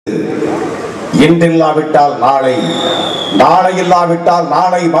இன்றில்லாவிட்டால் நாளை, நாளை இல்லாவிட்டால்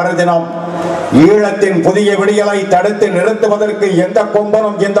நாளை மறுதினம் ஈழத்தின் புதிய விடியலை தடுத்து நிறுத்துவதற்கு எந்த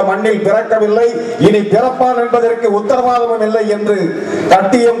கொம்பனும் இந்த மண்ணில் பிறக்கவில்லை, இனி பிறப்பான் என்பதற்கு உத்தரவாதமும் இல்லை என்று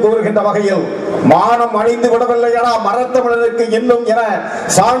கட்டியம் கூறுகின்ற வகையில் மானம் அணிந்து விடவில்லையடா மரத்தமிழருக்கு இன்னும் என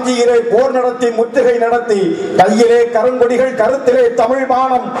சாஞ்சியிலே போர் நடத்தி முற்றுகை நடத்தி கையிலே கருங்கொடிகள் கருத்திலே தமிழ்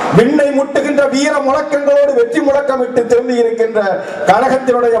மானம் விண்ணை முட்டுகின்ற வீர முழக்கங்களோடு வெற்றி முழக்கமிட்டு திரும்பி இருக்கின்ற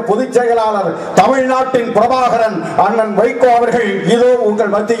கழகத்தினுடைய பொதுச் செயலாளர் தமிழ்நாட்டின் பிரபாகரன் அண்ணன் வைகோ அவர்கள் இதோ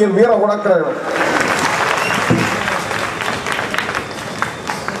உங்கள் மத்தியில் வீர முழக்கிறார்கள்.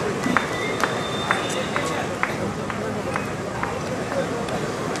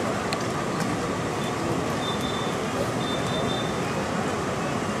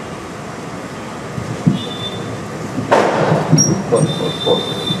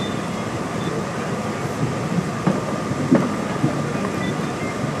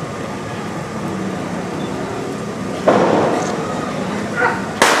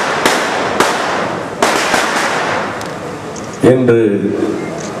 இன்று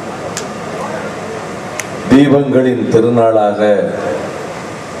தீபங்களின் திருநாளாக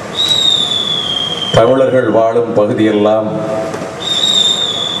தமிழர்கள் வாழும் பகுதியெல்லாம்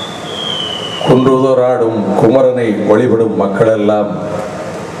குன்றுதோறாடும் குமரனை வழிபடும் மக்களெல்லாம்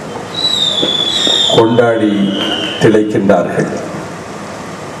கொண்டாடி திளைக்கின்றார்கள்.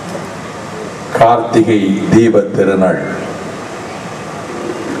 கார்த்திகை தீப திருநாள்.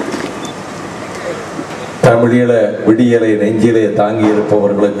 தமிழீழ விடியலை நெஞ்சிலே தாங்கி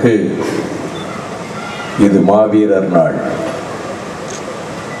இருப்பவர்களுக்கு இது மாவீரர் நாள்.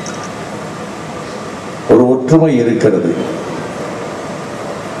 ஒரு ஒற்றுமை இருக்கிறது.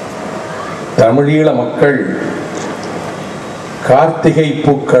 தமிழீழ மக்கள் கார்த்திகை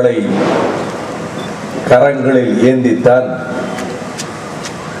பூக்களை கரங்களில் ஏந்தித்தான்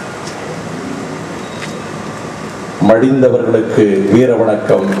மடிந்தவர்களுக்கு வீர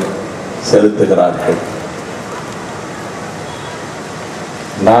வணக்கம் செலுத்துகிறார்கள்.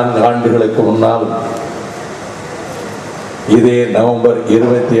 4 ஆண்டுகளுக்கு முன்னால் இதே நவம்பர்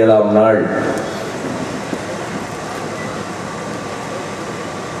 27ஆம் நாள்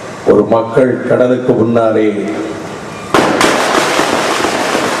ஒரு மக்கள் கடலுக்கு முன்னாலே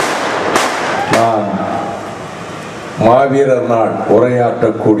நான் மாவீரர் நாள்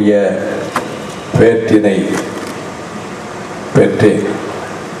உரையாற்றக்கூடிய பேற்றினை பெற்றேன்.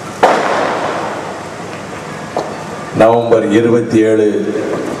 நவம்பர் 27,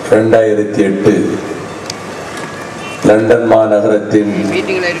 2008 லண்டன் மாநகரத்தின்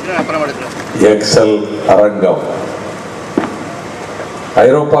எக்ஸல் அரங்கம்.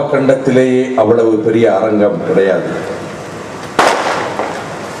 ஐரோப்பா கண்டத்திலேயே அவ்வளவு பெரிய அரங்கம் கிடையாது.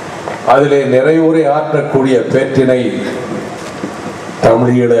 அதிலே நிறைவுரை ஆற்றக்கூடிய பேற்றினை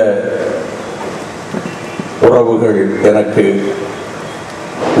தமிழீழ உறவுகள் எனக்கு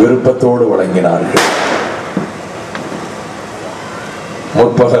விருப்பத்தோடு வழங்கினார்கள்.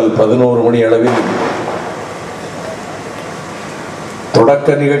 முற்பகல் 11 மணி அளவில்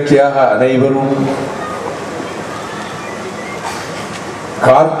தொடக்க நிகழ்ச்சியாக அனைவரும்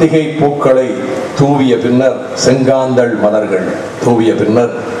கார்த்திகை பூக்களை தூவிய பின்னர், செங்காந்தள் மலர்கள் தூவிய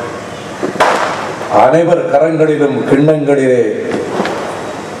பின்னர் அனைவர் கரங்களிலும் கிண்ணங்களிலே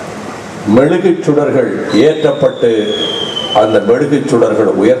மெழுகுச் சுடர்கள் ஏற்றப்பட்டு அந்த மெழுகுச்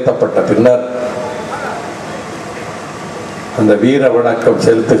சுடர்கள் உயர்த்தப்பட்ட பின்னர் அந்த வீர வணக்கம்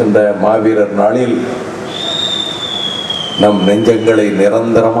செலுத்துகின்ற மாவீரர் நாளில் நம் நெஞ்சங்களை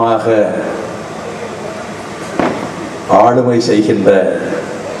நிரந்தரமாக ஆளுமை செய்கின்ற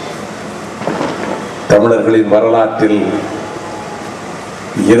தமிழர்களின் வரலாற்றில்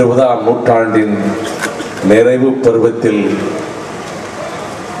 20ஆம் நூற்றாண்டின் நிறைவு பருவத்தில்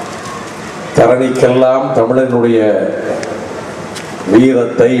தரணிக்கெல்லாம் தமிழனுடைய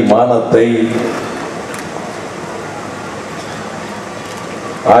வீரத்தை, மானத்தை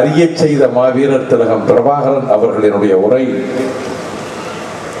அறிய செய்த மாவீரர் திலகம் பிரபாகரன் அவர்களினுடைய உரை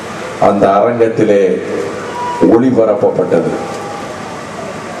அந்த அரங்கத்திலே ஒளிபரப்பப்பட்டது.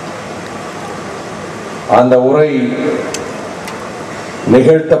 அந்த உரை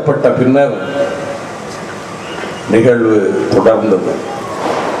நிகழ்த்தப்பட்ட பின்னர் நிகழ்வு தொடர்ந்தது.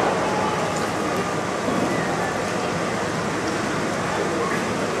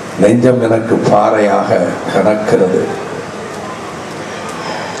 நெஞ்சம் எனக்கு பாறையாக கனக்கிறது.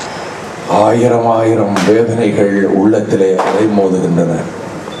 ஆயிரம் வேதனைகள் உள்ளத்திலே அலைமோதுகின்றன.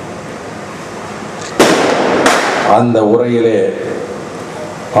 அந்த உரையிலே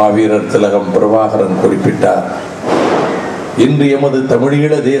மாவீரர் திலகம் பிரபாகரன் குறிப்பிட்டார், இன்று எமது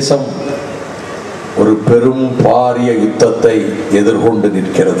தமிழீழ தேசம் ஒரு பெரும் பாரிய யுத்தத்தை எதிர்கொண்டு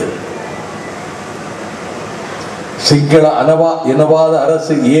நிற்கிறது. சிங்கள இனவாத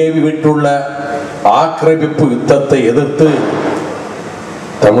அரசு ஏவி விட்டுள்ள ஆக்கிரமிப்பு யுத்தத்தை எதிர்த்து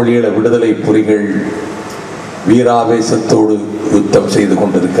தமிழீழ விடுதலை புலிகள் வீராவேசத்தோடு யுத்தம் செய்து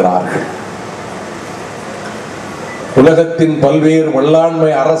கொண்டிருக்கிறார்கள். உலகத்தின் பல்வேறு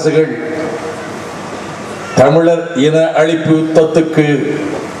வல்லாண்மை அரசுகள் தமிழர் இன அழிப்பு யுத்தத்துக்கு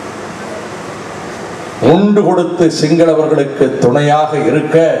முண்டு கொடுத்து சிங்களவர்களுக்கு துணையாக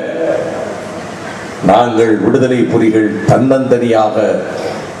இருக்க, நாங்கள் விடுதலை புலிகள் தன்னந்தனியாக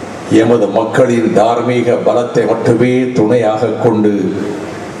எமது மக்களின் தார்மீக பலத்தை மட்டுமே துணையாக கொண்டு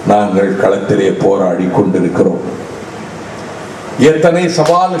நாங்கள் களத்திலே போராடி கொண்டிருக்கிறோம். எத்தனை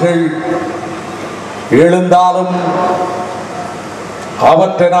சவால்கள் எழுந்தாலும்,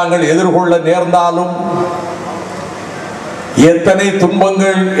 அவற்றை நாங்கள் எதிர்கொள்ள நேர்ந்தாலும், எத்தனை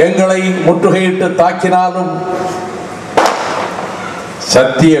துன்பங்கள் எங்களை முற்றுகையிட்டு தாக்கினாலும்,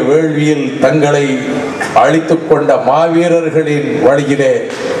 சத்திய வேள்வியில் தங்களை அழித்துக் கொண்ட மாவீரர்களின் வழியிலே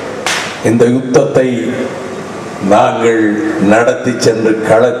இந்த யுத்தத்தை நாங்கள் நடத்தி சென்று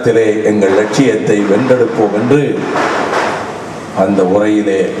களத்திலே எங்கள் லட்சியத்தை வென்றெடுப்போம் என்று அந்த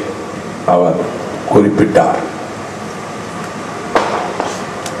உரையிலே அவர் குறிப்பிட்டார்.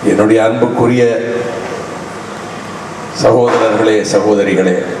 என்னுடைய அன்புக்குரிய சகோதரர்களே,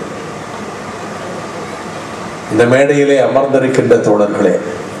 சகோதரிகளே, இந்த மேடையிலே அமர்ந்திருக்கின்ற தோழர்களே,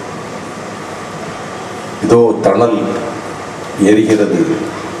 இதோ தணல் எரிகிறது.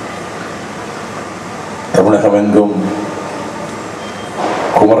 தமிழகம் எங்கும்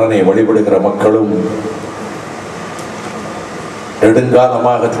குமரனை வழிபடுகிற மக்களும்,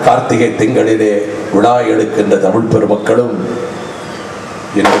 நெடுங்காலமாக கார்த்திகை திங்களிலே விழா எடுக்கின்ற தமிழ் பெருமக்களும்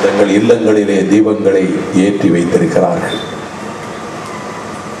இன்று தங்கள் இல்லங்களிலே தீபங்களை ஏற்றி வைத்திருக்கிறார்கள்.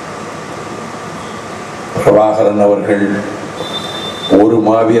 பிரபாகரன் அவர்கள் ஒரு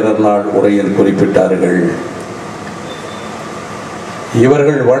மாவீரர் நாள் உரையில் குறிப்பிட்டார்கள்,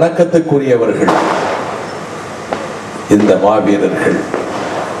 இவர்கள் வணக்கத்துக்குரியவர்கள். இந்த மாவீரர்கள்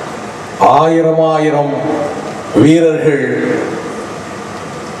ஆயிரம் வீரர்கள்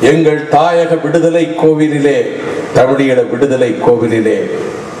எங்கள் தாயக விடுதலை கோவிலிலே, தமிழீழ விடுதலை கோவிலிலே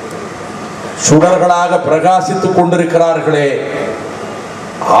சுடர்களாக பிரகாசித்துக் கொண்டிருக்கிறார்களே,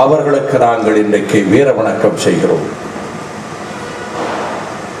 அவர்களுக்கு நாங்கள் இன்றைக்கு வீர வணக்கம் செய்கிறோம்.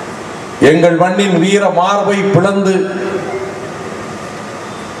 எங்கள் மண்ணின் வீர மார்பை பிளந்து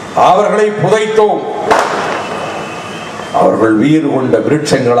அவர்களை புதைத்தோம். அவர்கள் வீறு கொண்ட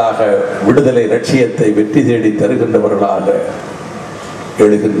விருட்சங்களாக விடுதலை லட்சியத்தை வெற்றி தேடி தருகின்றவர்களாக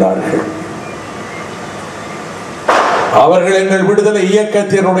எழுகின்றார்கள். அவர்கள் எங்கள் விடுதலை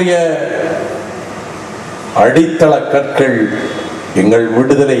இயக்கத்தினுடைய அடித்தள கற்கள், எங்கள்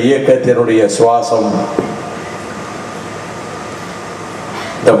விடுதலை இயக்கத்தினுடைய சுவாசம்.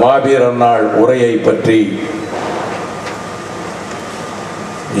 இந்த மாவீரர் நாள் உரையை பற்றி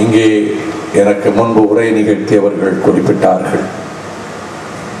இங்கே எனக்கு முன்பு உரை நிகழ்த்தியவர்கள் குறிப்பிட்டார்கள்.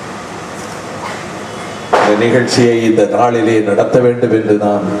 இந்த நிகழ்ச்சியை இந்த நாளிலே நடத்த வேண்டும் என்று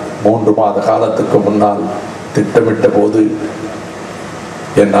நான் 3 மாத காலத்துக்கு முன்னால் திட்டமிட்ட போது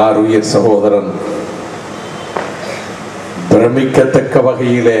என் ஆருயிர் சகோதரன் பிரமிக்கத்தக்க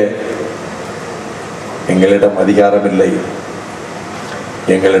வகையிலே, எங்களிடம் அதிகாரம் இல்லை,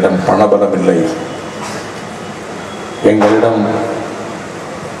 எங்களிடம் பணபலம் இல்லை, எங்களிடம்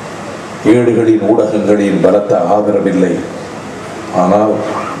ஏடுகளின் ஊடகங்களின் பலத்த ஆதரவில்லை, ஆனால்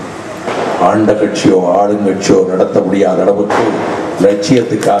ஆண்ட கட்சியோ ஆளுங்கட்சியோ நடத்த முடியாத அளவுக்கு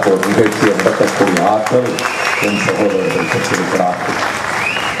லட்சியத்துக்காக ஒரு நிகழ்ச்சியை நடத்தக்கூடிய ஆற்றல் என் சகோதரர்கள் பெற்றிருக்கிறார்கள்.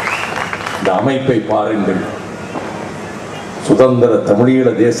 இந்த அமைப்பை பாருங்கள். சுதந்திர தமிழீழ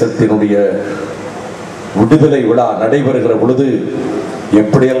தேசத்தினுடைய விடுதலை விழா நடைபெறுகிற பொழுது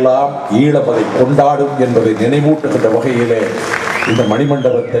எப்படியெல்லாம் ஈழம் அதை கொண்டாடும் என்பதை நினைவூட்டுகின்ற வகையிலே இந்த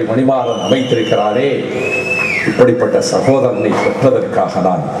மணிமண்டபத்தை மணிமாறன் அமைத்திருக்கிறாரே, இப்படிப்பட்ட சகோதரனை பெற்றதற்காக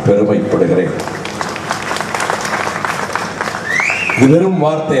நான் பெருமைப்படுகிறேன். இது வெறும்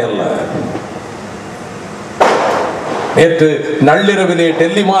வார்த்தை அல்ல. நேற்று நள்ளிரவிலே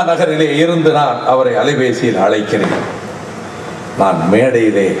டெல்லி மாநகரிலே இருந்து நான் அவரை அலைபேசியில் அழைக்கிறேன். நான்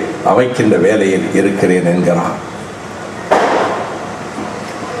மேடையிலே அமைக்கின்ற வேலையில் இருக்கிறேன் என்கிறார்.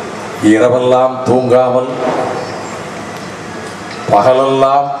 இரவெல்லாம் தூங்காமல்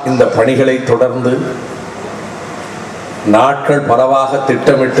பகலெல்லாம் இந்த பணிகளை தொடர்ந்து நாட்கள் பலவாக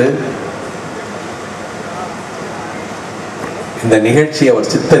திட்டமிட்டு இந்த நிகழ்ச்சி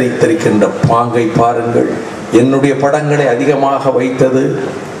அவர் சித்தரித்திருக்கின்ற பாங்கை பாருங்கள். என்னுடைய படங்களை அதிகமாக வைத்தது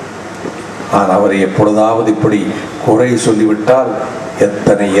நான் அவரை எப்பொழுதாவது இப்படி குறை சொல்லிவிட்டால்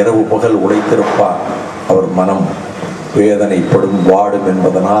எத்தனை இரவு பகல் உழைத்திருப்பார், அவர் மனம் வேதனைப்படும் வாடும்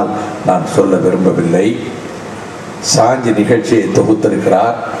என்பதனால் நான் சொல்ல விரும்பவில்லை. சாஞ்சி நிகழ்ச்சியை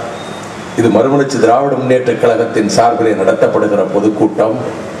தொகுத்திருக்கிறார். இது மறுமலர்ச்சி திராவிட முன்னேற்ற கழகத்தின் சார்பிலே நடத்தப்படுகிற பொதுக்கூட்டம்.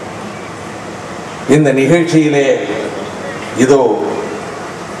 இந்த நிகழ்ச்சியிலே இதோ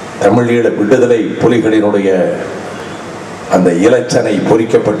தமிழீழ விடுதலை புலிகளினுடைய அந்த இலச்சனை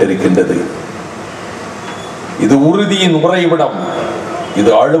பொறிக்கப்பட்டிருக்கின்றது. இது உறுதியின் உறைவிடம்,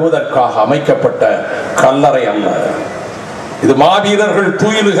 இது அழுவதற்காக அமைக்கப்பட்ட கல்லறை அல்ல, இது மாவீரர்கள்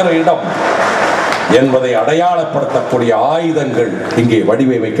துயிலுகிற இடம் என்பதை அடையாளப்படுத்தக்கூடிய ஆயுதங்கள் இங்கே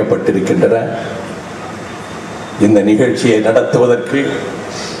வடிவமைக்கப்பட்டிருக்கின்றன. இந்த நிகழ்ச்சியை நடத்துவதற்கு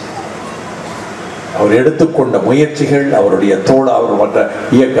அவர் எடுத்துக்கொண்ட முயற்சிகள், அவருடைய அவர் மற்ற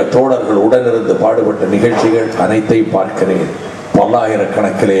இயக்க தோழர்கள் உடனிருந்து பாடுபட்ட நிகழ்ச்சிகள் அனைத்தையும் பார்க்கிறேன்.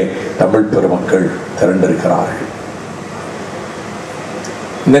 பல்லாயிரக்கணக்கிலே தமிழ் பெருமக்கள் திரண்டிருக்கிறார்கள்.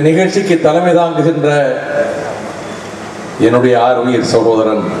 இந்த நிகழ்ச்சிக்கு தலைமை தாங்குகின்ற என்னுடைய ஆர்வீர்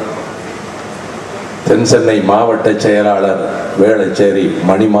சகோதரன் தென் சென்னை மாவட்ட செயலாளர் வேளச்சேரி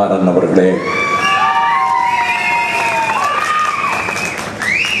மணிமாறன் அவர்களே,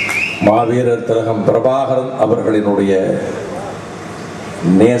 மாவீரர் திலகம் பிரபாகரன் அவர்களினுடைய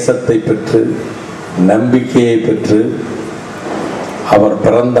நேசத்தை பெற்று நம்பிக்கையை பெற்று அவர்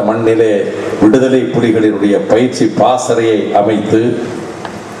பிறந்த மண்ணிலே விடுதலை புலிகளினுடைய பயிற்சி பாசறையை அமைத்து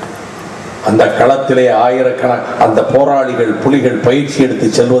அந்த களத்திலே அந்த போராளிகள் புலிகள் பயிற்சி எடுத்து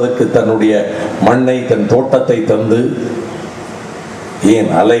செல்வதற்கு தன்னுடைய மண்ணை தன் தோட்டத்தை தந்து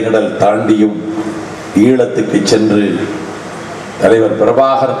ஏன் அலைகடல் தாண்டியும் ஈழத்துக்கு சென்று தலைவர்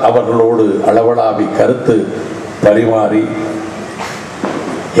பிரபாகர் அவர்களோடு அளவலாவி கருத்து பரிமாறி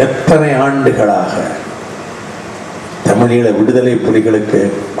எத்தனை ஆண்டுகளாக தமிழீழ விடுதலை புலிகளுக்கு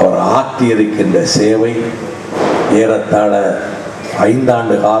அவர் ஆற்றியிருக்கின்ற சேவை, ஏறத்தாழ 5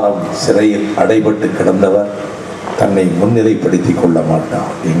 ஆண்டு காலம் சிறையில் அடைபட்டு கிடந்தவர் தன்னை முன்னிலைப்படுத்திக் கொள்ள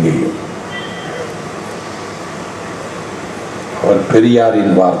மாட்டார் எங்கேயும். அவர்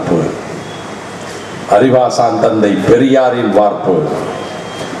பெரியாரின் வார்ப்பு, அறிவாசான் தந்தை பெரியாரின் வார்ப்பு,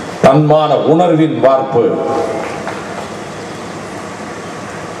 தன்மான உணர்வின் வார்ப்பு,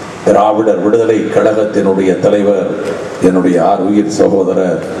 திராவிடர் விடுதலை கழகத்தினுடைய தலைவர் என்னுடைய ஆர்வீர்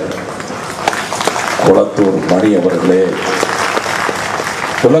சகோதரர் குளத்தூர் மணி அவர்களே,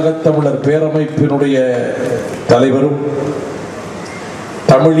 உலகத்தமிழர் பேரமைப்பினுடைய தலைவரும்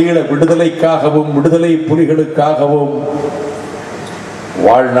தமிழீழ விடுதலைக்காகவும் விடுதலை புலிகளுக்காகவும்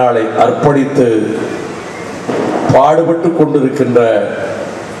வாழ்நாளை அர்ப்பணித்து பாடுபட்டு கொண்டிருக்கின்ற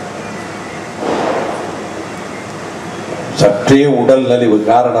சற்றே உடல் நலிவு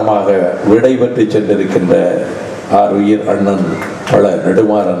காரணமாக விடைபெற்று சென்றிருக்கின்ற ஆர்வீர் அண்ணன் பல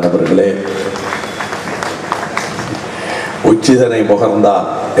நெடுமாறன் அவர்களே, உச்சிதனை முகர்ந்தா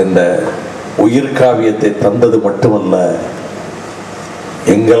என்ற உயிர்காவியத்தை தந்தது மட்டுமல்ல,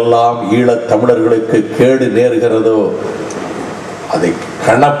 எங்கெல்லாம் ஈழத் தமிழர்களுக்கு கேடு நேர்கிறதோ அதை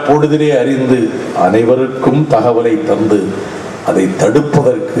கணப்பொழுதிலே அறிந்து அனைவருக்கும் தகவலை தந்து அதை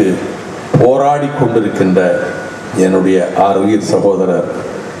தடுப்பதற்கு போராடி கொண்டிருக்கின்ற என்னுடைய ஆர்வீர் சகோதரர்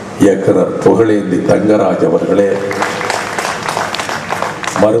இயக்குனர் புகழேந்தி தங்கராஜ் அவர்களே,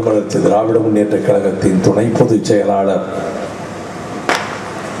 மறுமலர்ச்சி திராவிட முன்னேற்ற கழகத்தின் துணை பொதுச் செயலாளர்,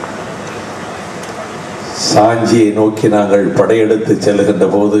 சாஞ்சியை நோக்கி நாங்கள் படையெடுத்து செல்லுகின்ற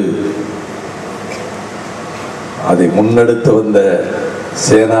போது அதை முன்னெடுத்து வந்த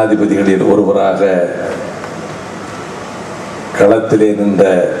சேனாதிபதிகளில் ஒருவராக களத்திலே நின்ற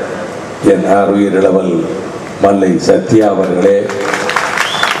என் ஆர்வீர் இளவல் மல்லை சத்யா அவர்களே,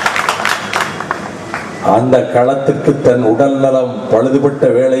 அந்த களத்திற்கு தன் உடல் நலம் பழுதுபட்ட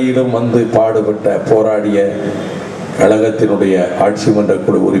வேளையிலும் வந்து பாடுபட்ட போராடிய கழகத்தினுடைய ஆட்சி மன்ற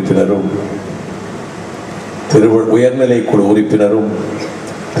குழு உறுப்பினரும் உயர்நிலை குழு உறுப்பினரும்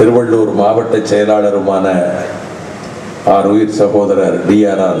திருவள்ளூர் மாவட்ட செயலாளருமான ஆர்வீர் சகோதரர்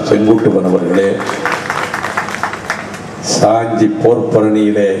DRR செங்குட்டுவன் அவர்களே, சாஞ்சி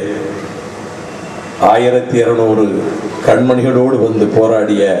போர்ப்பரணியிலே 1200 கண்மணிகளோடு வந்து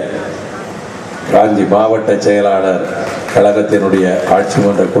போராடிய காஞ்சி மாவட்ட செயலாளர் கழகத்தினுடைய ஆட்சி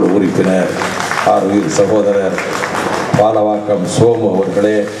மன்ற குழு உறுப்பினர் ஆர்வீர் சகோதரர் பாலவாக்கம் சோமு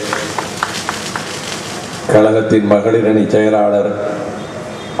அவர்களே, கழகத்தின் மகளிர் அணி செயலாளர்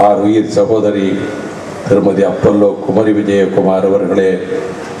ஆர்வீர் சகோதரி திருமதி அப்பல்லோ குமரி விஜயகுமார் அவர்களே,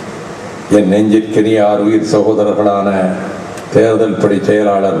 என் நெஞ்சிற்கினிய ஆர்வீர் சகோதரர்களான தேர்தல் பணி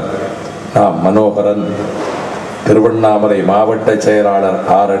செயலாளர் மனோகரன், திருவண்ணாமலை மாவட்ட செயலாளர்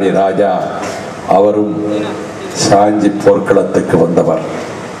ஆரணி ராஜா, அவரும் சாஞ்சி போர்க்களத்துக்கு வந்தவர்.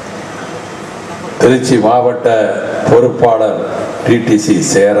 திருச்சி மாவட்ட பொறுப்பாளர் டிடிசி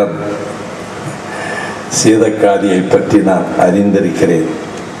சேரன் சீதக்காதியை பற்றி நான் அறிந்திருக்கிறேன்.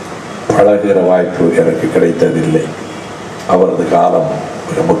 பழகுகிற வாய்ப்பு எனக்கு கிடைத்ததில்லை. அவரது காலம்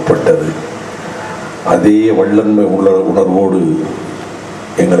மிக முற்பட்டது. அதே வல்லன்மை உணர்வோடு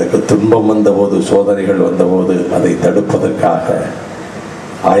எங்களுக்கு துன்பம் வந்தபோது, சோதனைகள் வந்தபோது அதை தடுப்பதற்காக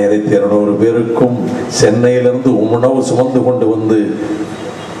 1200 பேருக்கும் சென்னையிலிருந்து உணவு சுமந்து கொண்டு வந்து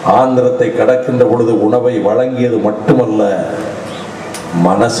ஆந்திரத்தை கடக்கின்ற பொழுது உணவை வழங்கியது மட்டுமல்ல,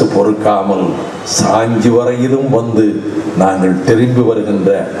 மனசு பொறுக்காமல் சாஞ்சி வரையிலும் வந்து நாங்கள் திரும்பி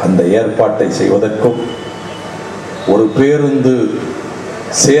வருகின்ற அந்த ஏற்பாட்டை செய்வதற்கும், ஒரு பேருந்து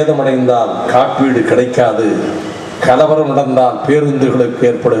சேதமடைந்தால் காப்பீடு கிடைக்காது, கலவரம் நடந்தால் பேருந்துகளுக்கு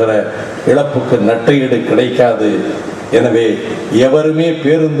ஏற்படுகிற இழப்புக்கு நட்டையீடு கிடைக்காது, எனவே எவருமே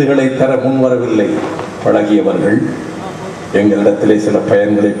பேருந்துகளை தர முன்வரவில்லை. பழகியவர்கள், எங்களிடத்திலே சில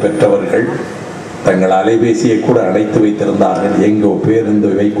பயன்களை பெற்றவர்கள் தங்கள் அலைபேசியை கூட அணைத்து வைத்திருந்தார்கள். எங்கோ பேருந்து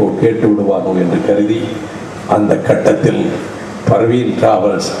வைக்கோ கேட்டு விடுவானோ என்று கருதி அந்த கட்டத்தில் பர்வீன்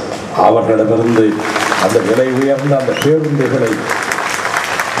டிராவல்ஸ் அவர்களிடமிருந்து அந்த விலை உயர்ந்த அந்த பேருந்துகளை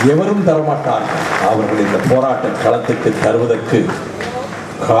எவரும் தரமாட்டார்கள். அவர்கள் இந்த போராட்ட களத்துக்கு தருவதற்கு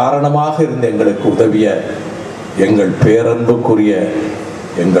காரணமாக இருந்து எங்களுக்கு உதவிய எங்கள் பேரன்புக்குரிய,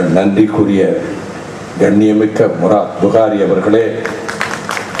 எங்கள் நன்றிக்குரிய கண்ணியமிக்க முராத் புகாரி அவர்களே,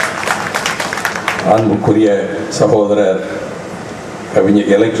 அன்புக்குரிய சகோதரர்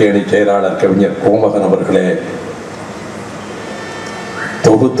கவிஞர் இலக்கிய அணி செயலாளர் கவிஞர் கோமகன் அவர்களே,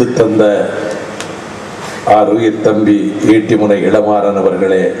 தொகுத்து தந்த ஆருயிர் தம்பி ஈட்டிமுனை இளமாறன்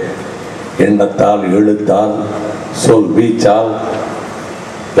அவர்களே, எண்ணத்தால் எழுத்தால் சொல் வீச்சால்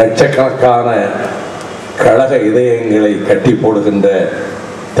லட்சக்கணக்கான கழக இதயங்களை கட்டி போடுகின்ற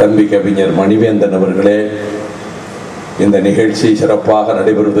தம்பி கவிஞர் மணிவேந்தன் அவர்களே, இந்த நிகழ்ச்சி சிறப்பாக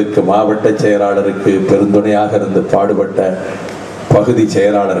நடைபெறுவதற்கு மாவட்ட செயலாளருக்கு பெருந்துணையாக இருந்து பாடுபட்ட பகுதி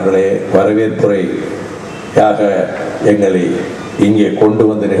செயலாளர்களே, வரவேற்புரையாக எங்களை இங்கே கொண்டு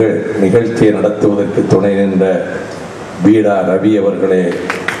வந்து நிகழ்ச்சியை நடத்துவதற்கு துணை நின்ற பீடா ரவி அவர்களே,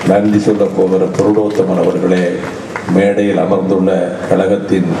 நன்றி சொல்ல போகிற புருடோத்தமன் அவர்களே, மேடையில் அமர்ந்துள்ள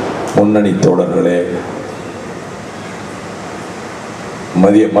கழகத்தின் முன்னணி தோழர்களே,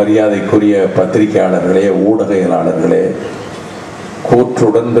 மரியாதைக்குரிய பத்திரிகையாளர்களே, ஊடகையாளர்களே,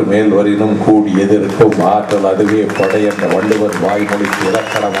 கூற்றுடன் மேல் வரினும் கூடி எதிர்க்கும் ஆற்றல் அதுவே படை என்ற வள்ளுவர் வாய்மொழிக்கு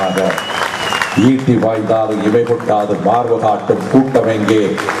இலக்கணமாக ஈட்டி வாய்ந்தாலும் இவை கொட்டாது மார்பு காட்டும் கூட்டம் எங்கே,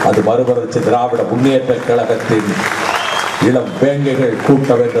 அது மறுமலர்ச்சி திராவிட முன்னேற்ற கழகத்தின் இளம் வேங்கைகள்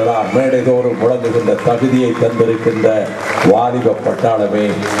கூட்டம் என்றுதான் மேடைதோறும் முழங்குகின்ற தகுதியை தந்திருக்கின்ற வாலிப பட்டாளமே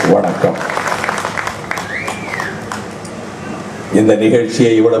வணக்கம். இந்த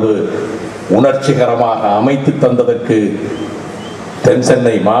நிகழ்ச்சியை இவ்வளவு உணர்ச்சிகரமாக அமைத்து தந்ததற்கு தென்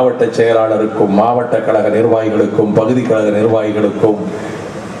சென்னை மாவட்ட செயலாளருக்கும், மாவட்ட கழக நிர்வாகிகளுக்கும், பகுதி கழக நிர்வாகிகளுக்கும்,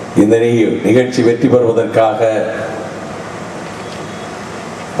 இந்த நிகழ்ச்சி வெற்றி பெறுவதற்காக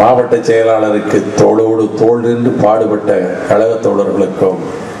மாவட்ட செயலாளருக்கு தோளோடு தோள் நின்று பாடுபட்ட கழக தோழர்களுக்கும்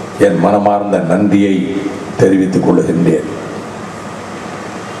என் மனமார்ந்த நன்றியை தெரிவித்துக் கொள்கின்றேன்.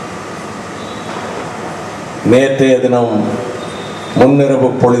 நேற்றைய தினம் முன்னிரவு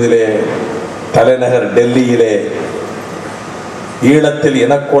பொழுதிலே தலைநகர் டெல்லியிலே ஈழத்தில்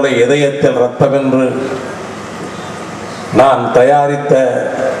இனக்கொலை இதயத்தில் ரத்தம் என்று நான் தயாரித்த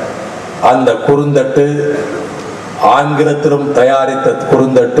அந்த குறுந்தட்டு, ஆங்கிலத்திலும் தயாரித்த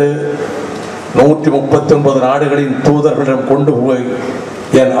குறுந்தட்டு 139 நாடுகளின் தூதர்களிடம் கொண்டு போய்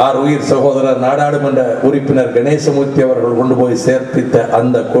என் ஆருயிர் சகோதரர் நாடாளுமன்ற உறுப்பினர் கணேசமூர்த்தி அவர்கள் கொண்டு போய் சேர்ப்பித்த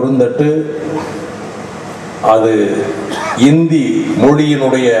அந்த குறுந்தட்டு, அது இந்தி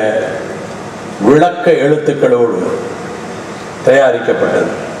மொழியினுடைய விளக்க எழுத்துக்களோடு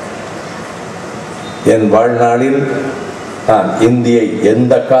தயாரிக்கப்பட்டது. என் வாழ்நாளில் நான் இந்தியை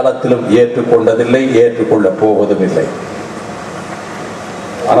எந்த காலத்திலும் ஏற்றுக்கொண்டதில்லை, ஏற்றுக்கொள்ளப் போவதும் இல்லை.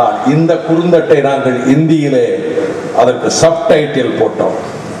 ஆனால் இந்த குறுந்தட்டை நாங்கள் இந்தியிலே அதற்கு சப்டைட்டில் போட்டோம்.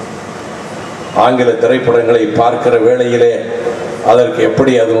 ஆங்கில திரைப்படங்களை பார்க்கிற வேளையிலே அதற்கு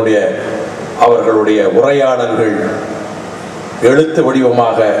எப்படி அதனுடைய அவர்களுடைய உரையாடல்கள் எழுத்து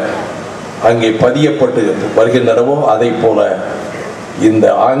வடிவமாக அங்கே பதியப்பட்டு வருகின்றனவோ அதை போல இந்த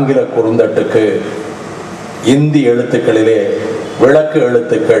ஆங்கில குறுந்தட்டுக்கு இந்தி எழுத்துக்களிலே விளக்கு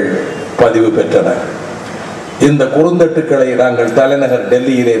எழுத்துக்கள் பதிவு பெற்றன. இந்த குறுந்தட்டுக்களை நாங்கள் தலைநகர்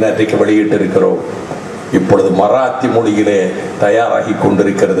டெல்லியிலே நேற்றைக்கு வெளியிட்டிருக்கிறோம். இப்பொழுது மராத்தி மொழியிலே தயாராகி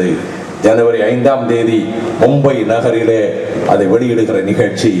கொண்டிருக்கிறது. ஜனவரி 5ஆம் தேதி மும்பை நகரிலே அதை வெளியிடுகிற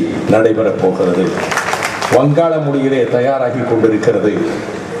நிகழ்ச்சி நடைபெறப் போகிறது. வங்காள மொழியிலே தயாராகி கொண்டிருக்கிறது,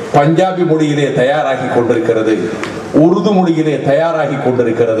 பஞ்சாபி மொழியிலே தயாராகி கொண்டிருக்கிறது. உருது மொழியிலே தயாராகி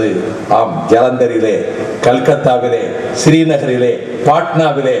கொண்டிருக்கிறது. ஆம், ஜலந்தரிலே, கல்கத்தாவிலே, ஸ்ரீநகரிலே,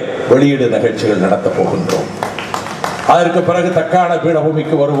 பாட்னாவிலே வெளியீடு நிகழ்ச்சிகள் நடத்தப் போகின்றோம். அதற்கு பிறகு தக்கான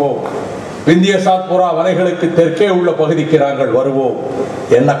பீடபூமிக்கு வருவோம். விந்திய சாத்புரா மலைகளுக்கு தெற்கே உள்ள பகுதிக்கு நாங்கள் வருவோம்.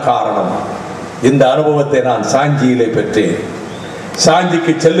 என்ன காரணம்? இந்த அனுபவத்தை நான் சாஞ்சியிலே பெற்றேன்.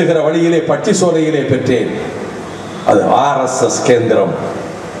 சாஞ்சிக்கு செல்லுகிற வழியிலே பட்டி சோலையிலே பெற்றேன். அது RSS கேந்திரம்,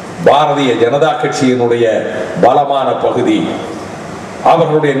 பாரதிய ஜனதா கட்சியினுடைய பலமான பகுதி,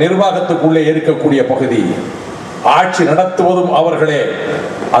 அவர்களுடைய நிர்வாகத்துக்குள்ளே இருக்கக்கூடிய பகுதி, ஆட்சி நடத்துவதும் அவர்களே,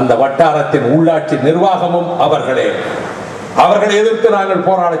 அந்த வட்டாரத்தின் உள்ளாட்சி நிர்வாகமும் அவர்களே. அவர்களை எதிர்த்து நாங்கள்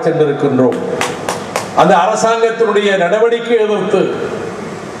போராட சென்றிருக்கின்றோம். அந்த அரசாங்கத்தினுடைய நடவடிக்கை எதிர்த்து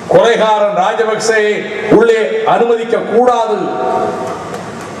கொலைகாரன் ராஜபக்சேயை உள்ளே அனுமதிக்க கூடாது,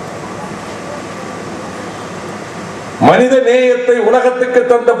 மனித நேயத்தை உலகத்துக்கு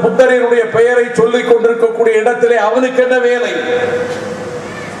தந்த புத்தரினுடைய பெயரை சொல்லிக் கொண்டிருக்கக்கூடிய இடத்திலே அவனுக்கு என்ன வேலை?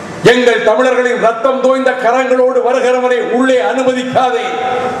 எங்கள் தமிழர்களின் ரத்தம் தோய்ந்த கரங்களோடு வருகிறவனை உள்ளே அனுமதிக்காதே.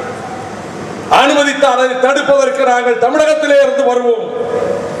 அனுமதித்தால் அதை தடுப்பதற்கு நாங்கள் தமிழகத்திலே இருந்து வருவோம்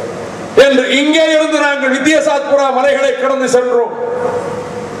என்று இங்கே இருந்து நாங்கள் விந்திய சாத்புரா மலைகளை கடந்து சென்றோம்.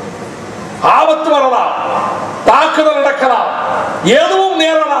 ஆபத்து வரலாம், தாக்குதல் நடக்கலாம், எதுவும்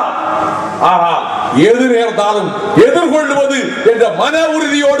நேரலாம். ஆனால் எது நேர்ந்தாலும் எதிர்கொள்வது என்ற மன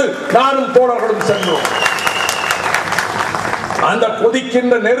உறுதியோடு நானும் தோழர்களும் சென்றோம். அந்த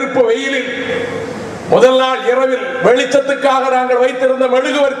கொதிக்கின்ற நெருப்பு வெயிலில் முதல் நாள் இரவில் வெளிச்சத்துக்காக நாங்கள் வைத்திருந்த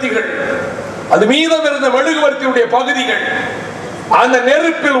மெழுகுவர்த்திகள், அது மீதம் இருந்த மெழுகுவர்த்தியுடைய பகுதிகள் அந்த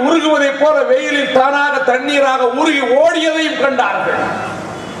நெருப்பில் உருகுவதை போல வெயிலில் தானாக தண்ணீராக உருகி ஓடியதையும் கண்டார்கள்.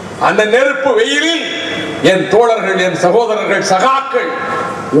 அந்த நெருப்பு வெயிலில் என் தோழர்கள், என் சகோதரர்கள், சகாக்கள்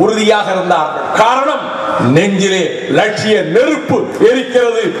உறுதியாக இருந்தார்கள். காரணம், நெஞ்சிலே லட்சிய நெருப்பு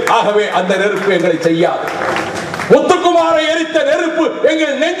எரிக்கிறது. ஆகவே அந்த நெருப்பு எங்களை செய்யாது. முத்துக்குமாரை எரித்த நெருப்பு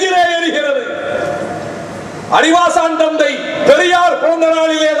எங்கள் நெஞ்சிலே எரிகிறது. அறிவாசான் தந்தை பெரியார் பிறந்த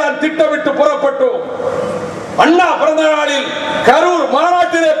நாளிலே தான் திட்டமிட்டு புறப்பட்டோம். அண்ணா பிறந்த நாளில் கரூர்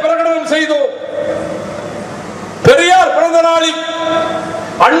மாநாட்டிலே பிரகடனம் செய்தோம். பெரியார் பிறந்த நாளில்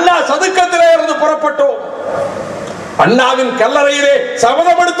அண்ணா சதுக்கத்திலே இருந்து புறப்பட்டோம். அண்ணாவின் கல்லறையிலே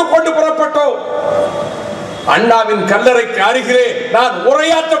சபதம் எடுத்துக் கொண்டு புறப்பட்டோம். அண்ணாவின் கல்லறைக்கு அருகிலே நான்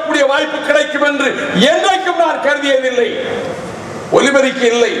உரையாற்றக்கூடிய வாய்ப்பு கிடைக்கும் என்று என்றைக்கும் நான் கருதியதில்லை. ஒலிபெருக்கி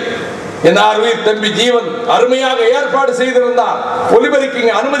இல்லை. என் ஆர்வீர் தம்பி ஜீவன் அருமையாக ஏற்பாடு செய்திருந்தார். ஒலிபெருக்கி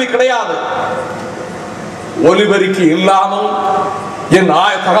அனுமதி கிடையாது. ஒலிபெருக்கி இல்லாமல்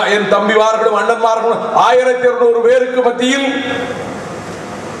என் தம்பிமார்களும் அண்ணன்மார்களும் 1200 பேருக்கு மத்தியில்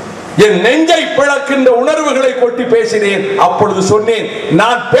என் நெஞ்சை பிளக்கின்ற உணர்வுகளை கொட்டி பேசினேன். அப்பொழுது சொன்னேன்,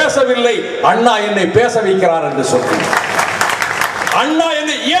 நான் பேசவில்லை, அண்ணா என்னை பேச வைக்கிறார் என்று சொன்னேன். அண்ணா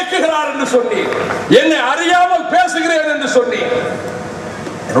என்னை இயக்குகிறார் என்று சொன்னேன். என்னை அறியாமல் பேசுகிறேன் என்று சொன்னேன்.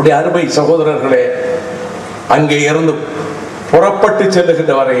 என்னுடைய அருமை சகோதரர்களே, அங்கே இருந்து புறப்பட்டு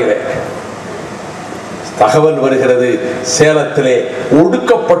செல்லுகின்ற வரையிலே தகவல் வருகிறது, சேலத்திலே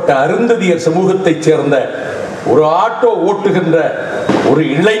ஒடுக்கப்பட்ட அருந்ததியர் சமூகத்தைச் சேர்ந்த ஒரு ஆட்டோ ஓட்டுகின்ற ஒரு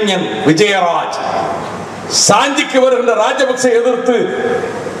இளைஞன் விஜயராஜ் சாஞ்சிக்கு வருகின்ற ராஜபக்சே எதிர்த்து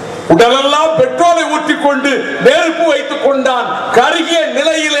உடலெல்லாம் பெட்ரோலை ஊற்றிக்கொண்டு நெருப்பு வைத்துக் கொண்டான். கருகிய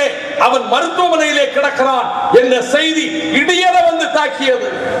நிலையிலே அவன் மருத்துவமனையிலே கிடக்கிறான் என்ற செய்தி இடியென வந்து தாக்கியது.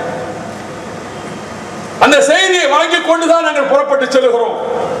 அந்த செய்தியை வாங்கிக் கொண்டுதான் நாங்கள் புறப்பட்டு செல்கிறோம்.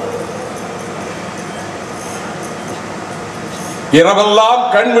 இரவெல்லாம்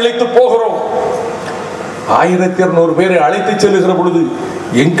கண் விழித்து போகிறோம். 1200 பேரை அழைத்து செல்லுகிற பொழுது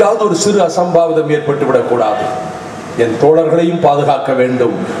எங்காவது ஒரு சிறு அசம்பாவிதம் ஏற்பட்டு விடக்கூடாது. என் தோழர்களையும் பாதுகாக்க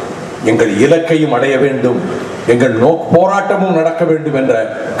வேண்டும், எங்கள் இலக்கையும் அடைய வேண்டும், எங்கள் போராட்டமும் நடக்க வேண்டும் என்ற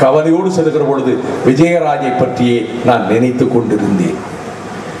கவலையோடு செல்கிற பொழுது விஜயராஜை பற்றியே நான் நினைத்துக் கொண்டிருந்தேன்.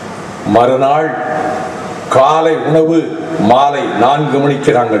 மறுநாள் காலை உணவு மாலை 4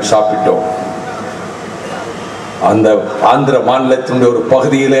 மணிக்கு நாங்கள் சாப்பிட்டோம். அந்த ஆந்திர மாநிலத்தினுடைய ஒரு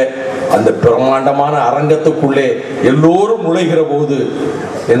பகுதியிலே அந்த பிரம்மாண்டமான அரங்கத்துக்குள்ளே எல்லோரும் நுழைகிற போது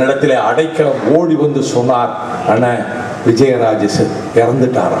என்னிடத்திலே அடைக்கலம் ஓடி வந்து சொன்னார், அண்ணா விஜயராஜ்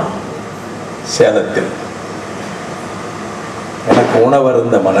இறந்துட்டாராம் சேலத்தில். எனக்கு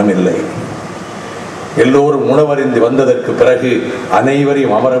உணவருந்த மனமில்லை. எல்லோரும் உணவறிந்து வந்ததற்கு பிறகு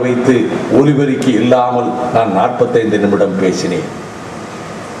அனைவரையும் அமர வைத்து ஒலிபெருக்கி இல்லாமல் நான் 45 நிமிடம் பேசினேன்.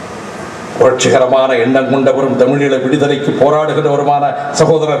 புரட்சிகரமான எண்ணம் கொண்டவரும் தமிழீழ விடுதலைக்கு போராடுகிறவருமான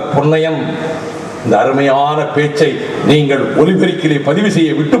சகோதரர் பொன்னையன் இந்த அருமையான பேச்சை நீங்கள் ஒலிபெருக்கிலே பதிவு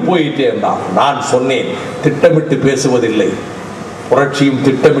செய்ய விட்டு போயிட்டே இருந்தார். நான் சொன்னேன், திட்டமிட்டு பேசுவதில்லை, புரட்சியும்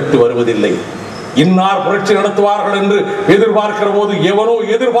திட்டமிட்டு வருவதில்லை. இன்னார் புரட்சி நடத்துவார்கள் என்று எதிர்பார்க்கிற போது எவனோ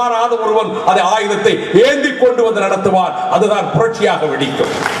எதிர்பாராத ஒருவன் அதை ஆயுதத்தை ஏந்தி கொண்டு வந்து நடத்துவார். அதுதான் புரட்சியாக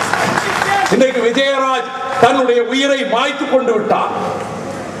வெடிக்கும். இன்றைக்கு விஜயராஜ் தன்னுடைய உயிரை மாய்த்து கொண்டு விட்டார்.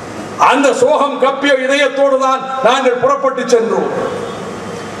 அந்த சோகம் கப்பிய இதயத்தோடு தான் நாங்கள் புறப்பட்டு சென்றோம்.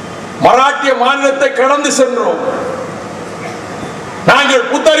 மராட்டிய மாநிலத்தை கடந்து சென்றோம். நாங்கள்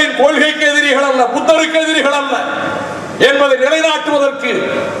புத்தரின் கொள்கைக்கு எதிரிகள் அல்ல, புத்தருக்கு எதிரிகள் அல்ல என்பதை நிலைநாட்டுவதற்கு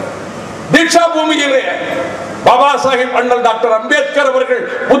தீட்சா பூமியிலே பாபா சாஹிப் அண்ணல் டாக்டர் அம்பேத்கர் அவர்கள்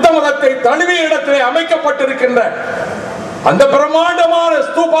புத்த மதத்தை தழுவிய இடத்திலே அமைக்கப்பட்டிருக்கின்ற அந்த பிரம்மாண்டமான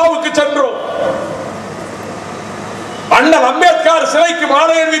ஸ்தூபாவுக்கு சென்றோம். அண்ணல் அம்பேத்கர் சிலைக்கு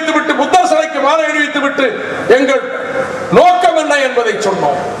மாலை அணிவித்து விட்டு, புத்தர் சிலைக்கு மாலை அணிவித்து விட்டு எங்கள் நோக்கம் என்ன என்பதை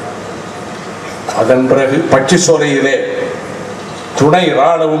சொன்னோம். அதன் பிறகு பச்சிசோலையிலே துணை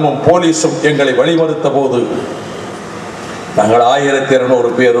ராணுவமும் போலீசும் எங்களை வழிமறுத்த போது நாங்கள் 1200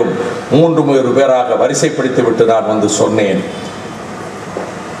 பேரும் 300 பேராக வரிசைப்படுத்தி விட்டு நான் வந்து சொன்னேன்,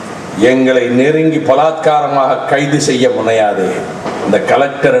 எங்களை நெருங்கி பலாத்காரமாக கைது செய்ய முனையாதே. இந்த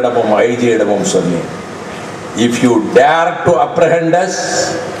கலெக்டரிடமும் ஐஜியிடமும் சொன்னேன், if you dare to apprehend us,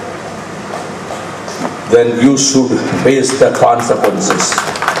 then you should face the consequences.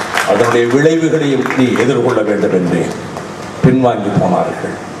 அதனுடைய விளைவுகளையும் நீ எதிர்கொள்ள வேண்டும் என்று பின்வாங்கி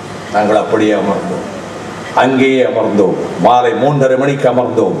போனார்கள். நாங்கள் அப்படியே அமர்ந்தோம். அங்கேயே அமர்ந்தோம். மாலை 3:30 மணிக்கு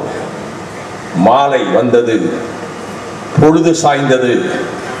அமர்ந்தோம். மாலை வந்தது, பொழுது சாய்ந்தது,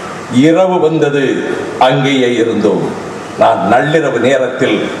 இரவு வந்தது, அங்கேயே இருந்தோம். நான் நள்ளிரவு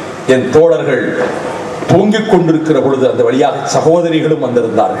நேரத்தில் என் தோழர்கள் தூங்கிக் கொண்டிருக்கிற பொழுது அந்த வழியாக சகோதரிகளும்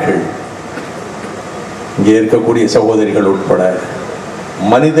வந்திருந்தார்கள். இங்கே இருக்கக்கூடிய சகோதரிகள் உட்பட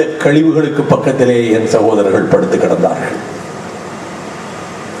மனித கழிவுகளுக்கு பக்கத்திலே என் சகோதரர்கள் படுத்து கிடந்தார்கள்.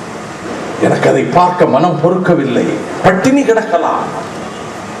 எனக்கு அதை பார்க்க மனம் பொறுக்கவில்லை. பட்டினி கிடக்கலாம்,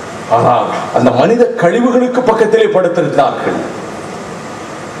 ஆனால் அந்த மனித கழிவுகளுக்கு பக்கத்திலே படுத்திருந்தார்கள்.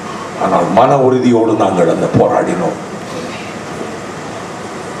 ஆனால் மன உறுதியோடு நாங்கள் அந்த போராடினோம்.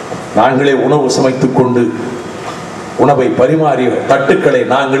 நாங்களே உணவு சமைத்துக் கொண்டு உணவை பரிமாறிய தட்டுக்களை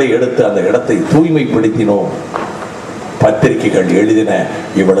நாங்களே எடுத்து அந்த இடத்தை தூய்மைப்படுத்தினோம். பத்திரிகைகள் எழுதின,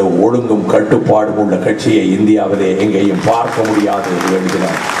 இவ்வளவு ஒழுங்கும் கட்டுப்பாடும் உள்ள கட்சியை இந்தியாவிலே எங்கேயும் பார்க்க முடியாது என்று எழுதின.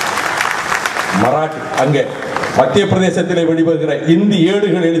 மராட்டி அங்கே மத்திய பிரதேசத்திலே வெளிவருகிற இந்தி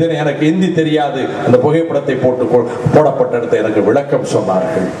ஏடுகள் எழுதின. எனக்கு இந்தி தெரியாது. அந்த புகைப்படத்தை போடப்பட்ட இடத்தை எனக்கு விளக்கம்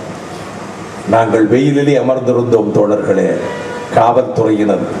சொன்னார்கள். நாங்கள் வெயிலிலே அமர்ந்திருந்தோம் தோழர்களே.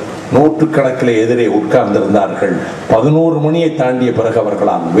 காவல்துறையினர் நூற்றுக்கணக்கிலே எதிரே உட்கார்ந்திருந்தார்கள். 11 மணியை தாண்டிய பிறகு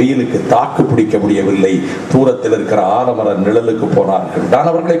அவர்களால் வெயிலுக்கு தாக்கு பிடிக்க முடியவில்லை. தூரத்தில் இருக்கிற ஆலமர நிழலுக்கு போனார்கள். நான்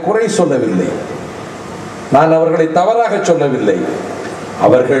அவர்களை குறை சொல்லவில்லை, நான் அவர்களை தவறாக சொல்லவில்லை.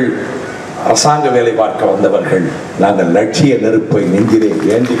 அவர்கள் அரசாங்க வேலை பார்க்க வந்தவர்கள். நாங்கள் லட்சிய நெருப்பை நெஞ்சிலே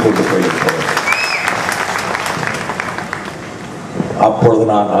ஏந்தி கொண்டு போயிருக்கிறோம். அப்பொழுது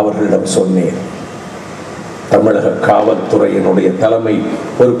நான் அவர்களிடம் சொன்னேன், தமிழக காவல்துறையினுடைய தலைமை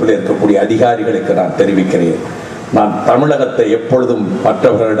பொறுப்பில் இருக்கக்கூடிய அதிகாரிகளுக்கு நான் தெரிவிக்கிறேன், நான் தமிழகத்தை எப்பொழுதும்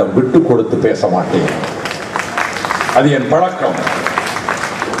மற்றவர்களிடம் விட்டு கொடுத்து பேச மாட்டேன். அது என் பழக்கம்.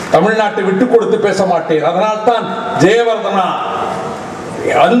 தமிழ்நாட்டை விட்டு கொடுத்து பேச மாட்டேன். அதனால் தான் ஜெயவர்தனா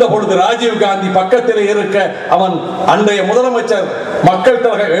அந்த பொழுது ராஜீவ் காந்தி பக்கத்தில் இருக்க அவன் அன்றைய முதலமைச்சர் மக்கள்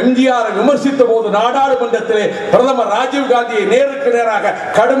தலைவர் எம்ஜிஆரை விமர்சித்த போது நாடாளுமன்றத்திலே பிரதமர் ராஜீவ் காந்தியை நேருக்கு நேராக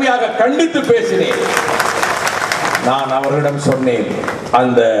கடுமையாக கண்டித்து பேசினேன். நான் அவர்களிடம் சொன்னேன்,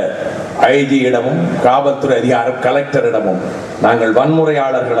 அந்த ஐஜியிடமும் காவல்துறை அதிகாரம் கலெக்டரிடமும் நாங்கள்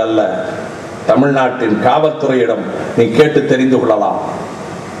வன்முறையாளர்கள் அல்ல. தமிழ்நாட்டின் காவல்துறையிடம் நீ கேட்டு தெரிந்து கொள்ளலாம்.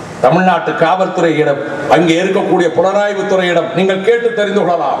 தமிழ்நாட்டு காவல்துறையிடம், அங்கே இருக்கக்கூடிய புலனாய்வு துறையிடம் நீங்கள் கேட்டு தெரிந்து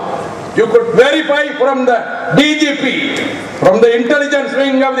கொள்ளலாம். You could verify from the DGP, from the intelligence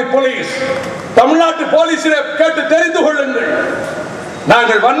wing of the police. தமிழ்நாட்டு போலீசிடம் கேட்டு தெரிந்து கொள்ளுங்கள்.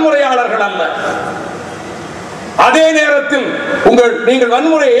 நாங்கள் வன்முறையாளர்கள் அல்ல. அதே நேரத்தில் நீங்கள்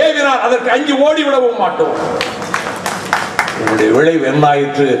வன்முறையை ஏவினால் அதற்கு அஞ்சி ஓடிவிடவும் மாட்டோம். உங்களுடைய விளைவு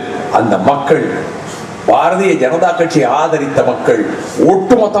என்னாயிற்று? அந்த மக்கள், பாரதிய ஜனதா கட்சியை ஆதரித்த மக்கள்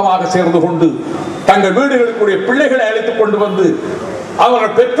ஒட்டுமொத்தமாக சேர்ந்து கொண்டு தங்கள் வீடுகளுக்குரிய பிள்ளைகளை அழைத்துக் கொண்டு வந்து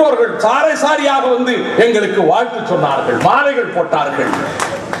அவர்கள் பெற்றோர்கள் சாரை சாரியாக வந்து எங்களுக்கு வாழ்த்து சொன்னார்கள், மாலைகள் போட்டார்கள்.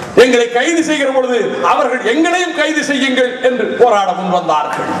 எங்களை கைது செய்கிற பொழுது அவர்கள் எங்களையும் கைது செய்யுங்கள் என்று போராட முன்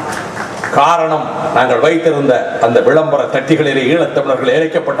வந்தார்கள். காரணம், நாங்கள் வைத்திருந்த அந்த விளம்பர தட்டிகளிலே ஈழத்தமிழர்கள்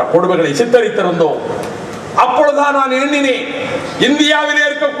இழைக்கப்பட்ட கொடுமைகளை சித்தரித்திருந்தோம். அப்பொழுதுதான் நான் எண்ணினேன், இந்தியாவிலே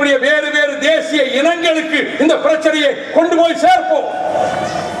இருக்கக்கூடிய வேறு வேறு தேசிய இனங்களுக்கு இந்த பிரச்சனையை கொண்டு போய் சேர்ப்போம்.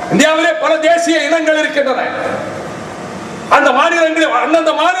 இந்தியாவிலே பல தேசிய இனங்கள் இருக்கின்றன, அந்த மாநிலங்களில்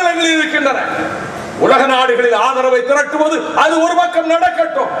அந்தந்த மாநிலங்களில் இருக்கின்றன. உலக நாடுகளில் ஆதரவை திரட்டுவது அது ஒரு பக்கம்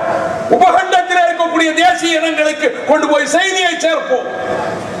நடக்கட்டும். உபகண்டத்தில் இருக்கக்கூடிய தேசிய இனங்களுக்கு கொண்டு போய் செய்தியை சேர்ப்போம்.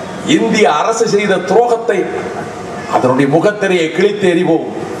 இந்திய அரசு செய்த துரோகத்தை அதனுடைய முகத்திரையை கிழித்து எறிவோம்.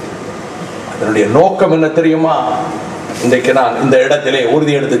 அதனுடைய நோக்கம் என்ன தெரியுமா? இன்றைக்கு நான் இந்த இடத்திலே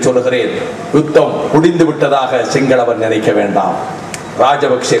உறுதி எடுத்து சொல்லுகிறேன், யுத்தம் முடிந்து விட்டதாக சிங்களவன் நினைக்க வேண்டாம்,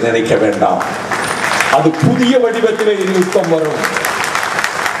 ராஜபக்சே நினைக்க வேண்டாம். அது புதிய வடிவத்திலே யுத்தம் வரும்.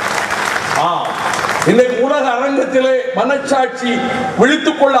 இன்றைக்கு உலக அரங்கத்திலே மனச்சாட்சி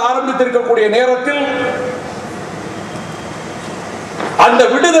விழித்துக் கொள்ள ஆரம்பித்திருக்கக்கூடிய நேரத்தில் அந்த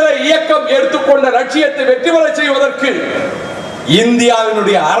விடுதலை இயக்கம் எடுத்துக்கொண்ட லட்சியத்தை வெற்றி பெற செய்வதற்கு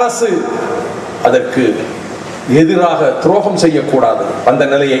இந்தியாவினுடைய அரசு அதற்கு எதிராக துரோகம் செய்யக்கூடாது. அந்த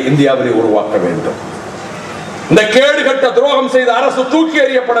நிலையை இந்தியாவிலே உருவாக்க வேண்டும். இந்த கேடுகட்ட துரோகம் செய்த அரசு தூக்கி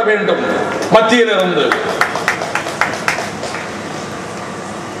எறியப்பட வேண்டும் மத்தியிலிருந்து.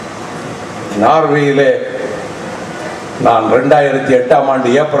 நார்வேயிலே நான்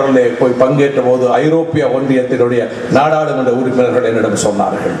 2008 ஏப்ரலிலே போய் பங்கேற்ற போது ஐரோப்பிய ஒன்றியத்தினுடைய நாடாளுமன்ற உறுப்பினர்கள் என்னிடம்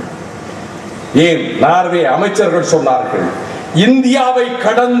சொன்னார்கள், ஏன் நார்வே அமைச்சர்கள் சொன்னார்கள், இந்தியாவை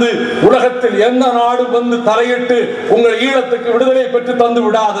கடந்து உலகத்தில் எந்த நாடு வந்து தலையிட்டு உங்கள் ஈழத்துக்கு விடுதலை பெற்று தந்து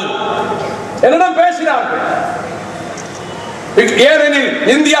விடாது என்னிடம் பேசினார்கள். ஏனெனில்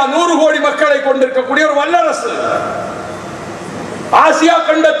இந்தியா 100 கோடி மக்களை கொண்டிருக்கக்கூடிய ஒரு வல்லரசு. ஆசியா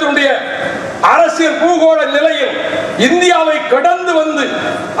கண்டத்தினுடைய அரசியல் பூகோள நிலையில் இந்தியாவை கடந்து வந்து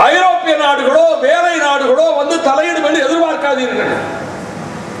ஐரோப்பிய நாடுகளோ வேலை நாடுகளோ வந்து தலையிடும் என்று எதிர்பார்க்காதீர்கள்.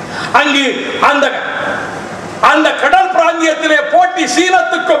 அங்கு அந்த கடல் பிராந்தியத்திலே போட்டி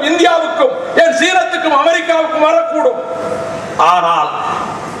சீனத்துக்கும் இந்தியாவுக்கும், ஏன் சீனத்துக்கும் அமெரிக்காவுக்கும் வரக்கூடும். ஆனால்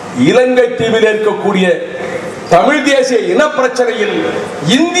இலங்கை தீவில் இருக்கக்கூடிய தமிழ் தேசிய இன பிரச்சனையில்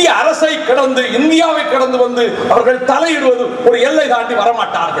இந்திய அரசை கடந்து இந்தியாவை கடந்து வந்து அவர்கள் தலையிடுவது ஒரு எல்லை தாண்டி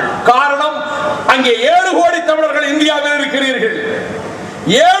வரமாட்டார்கள். காரணம், அங்கே 7 கோடி தமிழர்கள் இந்தியாவில் இருக்கிறீர்கள்.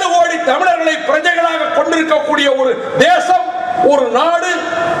 7 கோடி தமிழர்களை பிரஜைகளாக கொண்டிருக்கக்கூடிய ஒரு தேசம், ஒரு நாடு,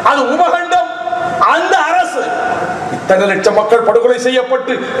 அது உபகண்டம். அந்த அரசு இத்தனை லட்சம் மக்கள் படுகொலை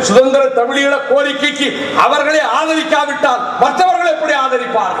செய்யப்பட்டு சுதந்திர தமிழீழ கோரிக்கைக்கு அவர்களே ஆதரிக்காவிட்டால் மற்றவர்கள் எப்படி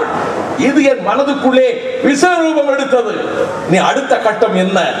ஆதரிப்பார்கள்? இது என் மனதுக்குள்ளே விஸ்வரூபம் எடுத்தது. நீ அடுத்த கட்டம்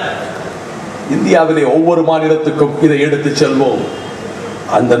என்ன? இந்தியாவிலே ஒவ்வொரு மாநிலத்துக்கும் இதை எடுத்து செல்வோம்.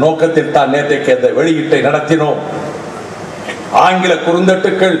 அந்த நோக்கத்தில் தான் நேற்றைக்கு அந்த வெளியீட்டை நடத்தினோம். ஆங்கில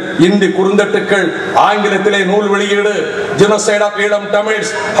குறுந்தட்டுக்கள், இந்தி குறுந்தட்டுக்கள், ஆங்கிலத்திலே நூல் வெளியீடு, genocide of Eelam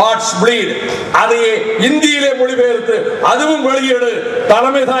Tamils, hearts pleat, அதையே இந்தியிலே மொழிபெயர்த்து அதுவும் வெளியீடு.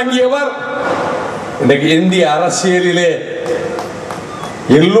 தலைமை தாங்கியவர் இன்றைக்கு இந்திய அரசியலிலே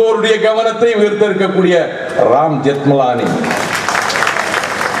எல்லோருடைய கவனத்தை ஈர்த்திருக்கக்கூடிய ராம் ஜெத்மலானி.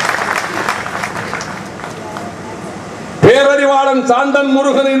 பேரறிவாளன் சாந்தன்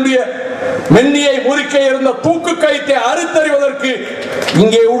முருகனுடைய மென்னியை முறிக்க இருந்த தூக்கு கயிற்றை அறுத்தறிவதற்கு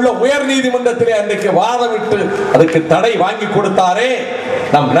இங்கே உள்ள உயர் நீதிமன்றத்திலே அன்றைக்கு வாதமிட்டு அதுக்கு தடை வாங்கி கொடுத்தாரே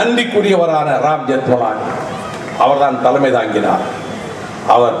நம் நன்றிக்குரியவரான ராம் ஜெத்மலானி. அவர்தான் தலைமை தாங்கினார்.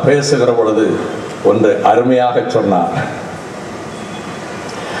 அவர் பேசுகிற பொழுது ஒன்று அருமையாக சொன்னார்.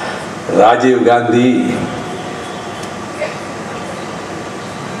 ராஜீவ் காந்தி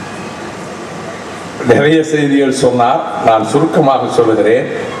நிறைய செய்திகள் சொன்னார். நான் சுருக்கமாக சொல்லுகிறேன்.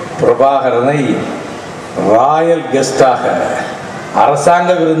 பிரபாகரனை ராயல் கெஸ்டாக,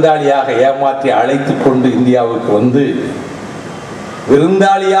 அரசாங்க விருந்தாளியாக ஏமாற்றி அழைத்துக் கொண்டு இந்தியாவுக்கு வந்து,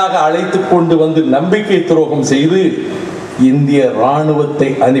 விருந்தாளியாக அழைத்துக் கொண்டு வந்து நம்பிக்கை துரோகம் செய்து இந்திய ராணுவத்தை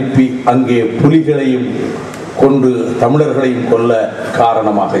அனுப்பி அங்கே புலிகளையும் கொண்டு தமிழர்களையும் கொல்ல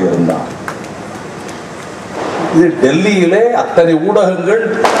காரணமாக இருந்தார். இது டெல்லியிலே அத்தனை ஊடகங்கள்,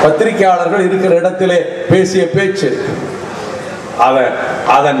 பத்திரிகையாளர்கள் இருக்கிற இடத்திலே பேசிய பேச்சு.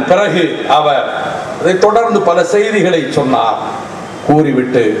 அதன் பிறகு அவர் அதை தொடர்ந்து பல செய்திகளை சொன்னார்.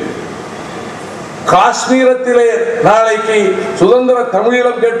 கூறிவிட்டு காஷ்மீரத்திலே நாளைக்கு சுதந்திர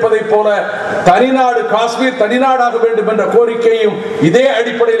தமிழீழம் கேட்பதை போல தனிநாடு, காஷ்மீர் தனிநாடாக வேண்டும் என்ற கோரிக்கையும் இதே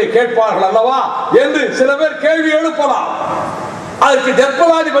அடிப்படையில் கேட்பார்கள் அல்லவா என்று சில பேர் கேள்வி எழுப்பலாம். அதற்கு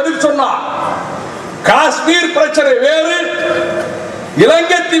ஜெத்மலானி பதில் சொன்னார், காஷ்மீர் பிரச்சனை வேறு,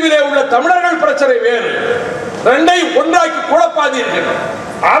 இலங்கை தீவிலே உள்ள தமிழர்கள் பிரச்சனை வேறு, ரெண்டையும் ஒன்றாக்கி குழப்பாதீர்கள்.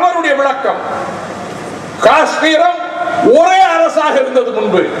 அவருடைய விளக்கம், காஷ்மீரம் ஒரே அரசாக இருந்தது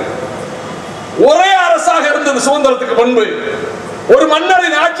முன்பு, ஒரே அரசாக இருந்தது சுதந்திரத்துக்கு முன்பு, ஒரு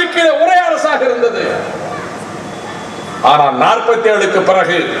மன்னரின் ஆட்சிக்கு ஒரே அரசாக இருந்தது. ஆனால் 47க்கு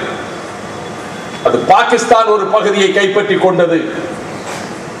பிறகு அது பாகிஸ்தான் ஒரு பகுதியை கைப்பற்றி கொண்டது.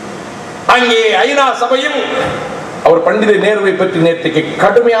 அங்கே ஐநா சபையில் அவர் பண்டித நேருவை பற்றி நேற்றைக்கு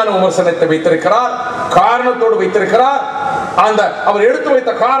கடுமையான விமர்சனத்தை வைத்திருக்கிறார், காரணத்தோடு வைத்திருக்கிறார். அந்த அவர் எடுத்து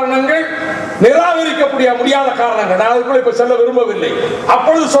வைத்த காரணங்கள் நிராகரிக்க முடியாத காரணங்கள். நான் அதுக்குள்ள இப்ப செல்ல விரும்பவில்லை.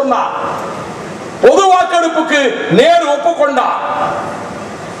 அப்பொழுது சொன்னார், பொது வாக்கெடுப்புக்கு நேரு ஒப்புக்கொண்டார்,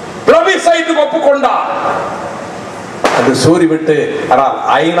 பிளபிசைட்டுக்கு ஒப்புக்கொண்டார் என்று கூறிவிட்டு, ஆனால்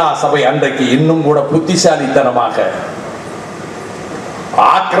ஐநா சபை அன்றைக்கு இன்னும் கூட புத்திசாலித்தனமாக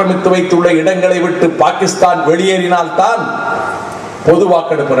ஆக்கிரமித்து வைத்துள்ள இடங்களை விட்டு பாகிஸ்தான் வெளியேறினால்தான் பொது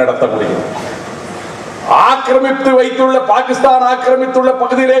வாக்கெடுப்பு நடத்த முடியும். ஆக்கிரமித்து வைத்துள்ள பாகிஸ்தான் ஆக்கிரமித்துள்ள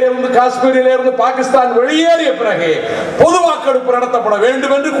பகுதியிலே இருந்து, காஷ்மீரிலே இருந்து பாகிஸ்தான் வெளியேறிய பிறகு பொது வாக்கெடுப்பு நடத்தப்பட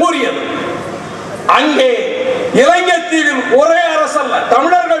வேண்டும் என்று கூறியது. அங்கே இலங்கை தீவில் ஒரே அரசு அல்ல,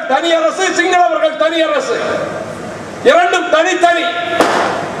 தமிழர்கள் தனி அரசு, சிங்களவர்கள் தனி அரசு, இரண்டும் தனித்தனி.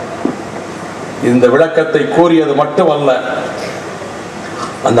 இந்த விளக்கத்தை கூறியது மட்டுமல்ல,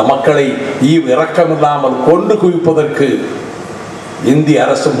 அந்த மக்களை ஈவு இரக்கமில்லாமல் கொண்டு குவிப்பதற்கு இந்திய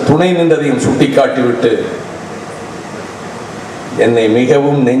அரசும் துணை நின்றதையும் சுட்டிக்காட்டிவிட்டு என்னை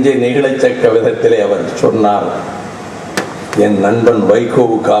மிகவும் நெஞ்சை நெகிழச்சக்க விதத்திலே அவர் சொன்னார், என் நண்பன்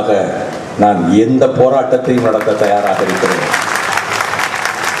வைகோவுக்காக நான் எந்த போராட்டத்தையும் நடத்த தயாராக இருக்கிறேன்.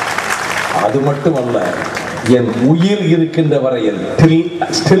 அது மட்டுமல்ல, என் உயிர் இருக்கின்ற வரையில்,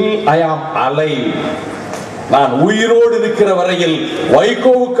 still I am alive, நான் உயிரோடு இருக்கிற வரையில்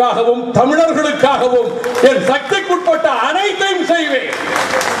வைகோவுக்காகவும் தமிழர்களுக்காகவும் என் சக்திக்குட்பட்ட அனைத்தையும் செய்வேன்.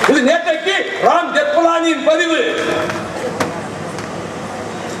 இது நேற்றைக்கு ராம் ஜெத்மலானியின் பதிவு.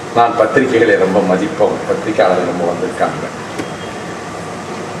 நான் பத்திரிகைகளை ரொம்ப மதிப்போம், பத்திரிகையாளர்கள் ரொம்ப வந்திருக்காங்க.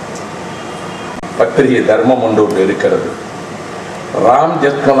 பத்திரிகை தர்மம் ஒன்று இருக்கிறது. ராம்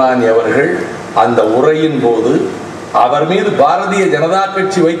ஜெத்மலானி அவர்கள் அந்த உரையின் போது அவர் மீது பாரதிய ஜனதா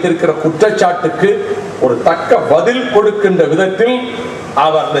கட்சி வைத்திருக்கிற குற்றச்சாட்டுக்கு ஒரு தக்க பதில் கொடுக்கின்ற விதத்தில்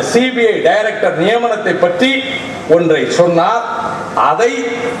அவர் அந்த சிபிஐ டைரக்டர் நியமனத்தை பற்றி ஒன்றை சொன்னார். அதை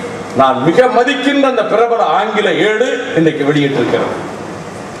நான் மிக மதிக்கின்ற அந்த பிரபல ஆங்கில ஏடு இன்றைக்கு வெளியிட்டிருக்கிறது.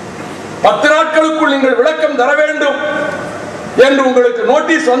 10 நாட்களுக்குள் நீங்கள் விளக்கம் தர வேண்டும் என்று உங்களுக்கு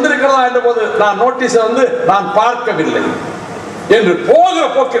நோட்டீஸ் வந்திருக்கிறதா என்ற போது நான் நோட்டீஸ் நான் பார்க்கவில்லை என்று போகிற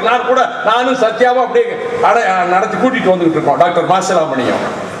போக்கில் நானும் சத்யாவும் அப்படியே நடத்தி கூட்டிட்டு வந்துட்டு இருக்கோம். டாக்டர் மாசிலாமணியும்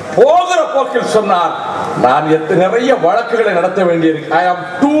போகிற போக்கில் சொன்னார், நான் நிறைய வழக்குகளை நடத்த வேண்டியிருக்கு. I am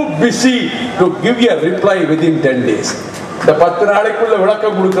too busy to give a reply within 10 days. இந்த 10 நாளைக்குள்ள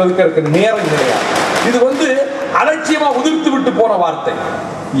விளக்கம் கொடுக்கிறதுக்கு எனக்கு நேரம் கிடையாது. இது அலட்சியமா உதிர்த்து விட்டு போன வார்த்தை.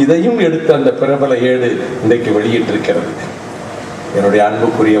 இதையும் எடுத்து அந்த பிரபல ஏடு இன்றைக்கு வெளியிட்டிருக்கிறது. என்னுடைய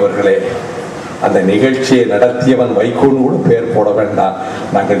அன்புக்குரியவர்களே, அந்த நிகழ்ச்சியை நடத்தியவன் வைகோன்னு கூட பெயர் போட வேண்டாம்.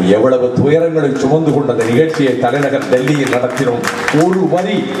 நாங்கள் எவ்வளவு துயரங்களை சுமந்து கொண்ட அந்த நிகழ்ச்சியை தலைநகர் டெல்லியில் நடத்தினோம். ஒரு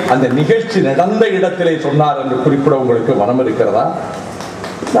வரி அந்த நிகழ்ச்சி நடந்த இடத்திலே சொன்னார் என்று குறிப்பிட உங்களுக்கு மனம் இருக்கிறதா?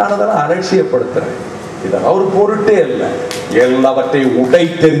 நான் அதெல்லாம் அலட்சியப்படுத்துறேன். இதெல்லாம் ஒரு பொருட்டே அல்ல. எல்லாவற்றையும் உடை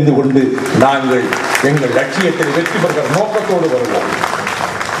தெரிந்து கொண்டு நாங்கள் எங்கள் லட்சியத்தில் வெற்றி பெறுகிற நோக்கத்தோடு வருவோம்.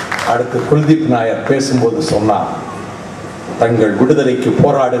 அடுத்து குல்தீப் நாயர் பேசும்போது சொன்னார், தங்கள் விடுதலைக்கு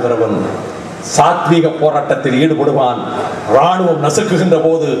போராடுகிறவன் சாத்வீக போராட்டத்தில் ஈடுபடுவான். ராணுவம் நசுக்குகின்ற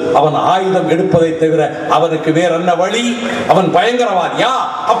போது அவன் ஆயுதம் எடுப்பதை தவிர அவனுக்கு வேற என்ன வழி? அவன் பயங்கரவாதியா?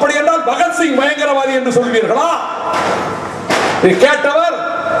 அப்படி என்றால் பகத்சிங் பயங்கரவாதி என்று சொல்வீர்களா? கேட்டவர்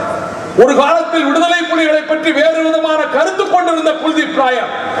ஒரு காலத்தில் விடுதலை புலிகளை பற்றி வேறு விதமான கருத்து கொண்டிருந்த குல்தீப்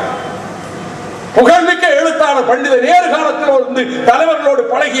நாயர், புகழ்மிக்க எழுத்தாளர், பண்டித நேரு காலத்தில் தலைவர்களோடு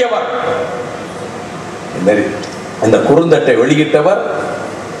பழகியவர். இந்த குறுந்தட்டை வெளியிட்டவர்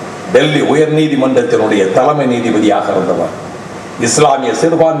டெல்லி உயர் நீதிமன்றத்தினுடைய தலைமை நீதிபதியாக இருந்தவர். இஸ்லாமிய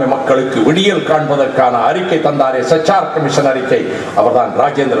சிறுபான்மை மக்களுக்கு விடியல் காண்பதற்கான அறிக்கை தந்தாரே, சச்சார் கமிஷன் அறிக்கை, அவர்தான்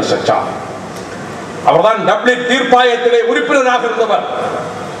ராஜேந்திர சச்சார். அவர்தான் டப்ளின் தீர்ப்பாயத்திலே உறுப்பினராக இருந்தவர்.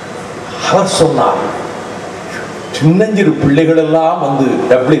 அவர் சொன்னார், சின்னஞ்சிறு பிள்ளைகள் எல்லாம்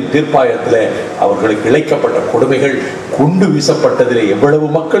டப்ளின் தீர்ப்பாயத்திலே அவர்களுக்கு இழைக்கப்பட்ட கொடுமைகள், குண்டு வீசப்பட்டதிலே எவ்வளவு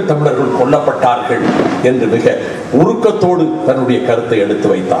மக்கள் தமிழர்கள் கொல்லப்பட்டார்கள் என்று மிக உருக்கத்தோடு தன்னுடைய கருத்தை எடுத்து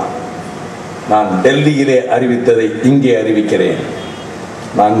வைத்தார். நான் டெல்லியிலே அறிவித்ததை இங்கே அறிவிக்கிறேன்.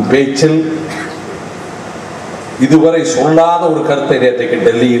 நான் பேச்சில் இதுவரை சொல்லாத ஒரு கருத்தை நேற்றைக்கு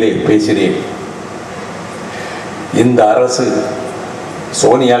டெல்லியிலே பேசினேன். இந்த அரசு,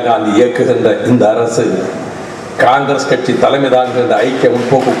 சோனியா காந்தி இயக்குகின்ற இந்த அரசு, காங்கிரஸ் கட்சி தலைமை தாங்குகின்ற ஐக்கிய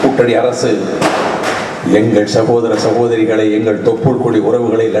முற்போக்கு கூட்டணி அரசு எங்கள் சகோதர சகோதரிகளை, எங்கள் தொப்புள் கொடி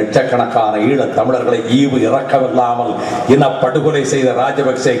உறவுகளை, லட்சக்கணக்கான ஈழத் தமிழர்களை ஈவு இறக்கமில்லாமல் இனப்படுகொலை செய்த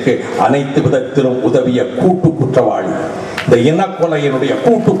ராஜபக்சேக்கு அனைத்து விதத்திலும் உதவிய கூட்டு குற்றவாளி, இந்த இனக்கொலையினுடைய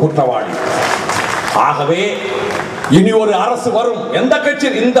கூட்டு குற்றவாளி. ஆகவே இனி ஒரு அரசு வரும். எந்த கட்சி?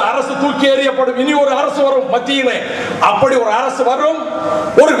 இந்த அரசு தூக்கி எறியப்படும். இனி ஒரு அரசு வரும் மத்தியிலே. அப்படி ஒரு அரசு வரும்.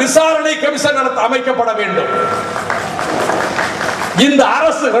 ஒரு விசாரணை கமிஷன் அமைக்கப்பட வேண்டும். இந்த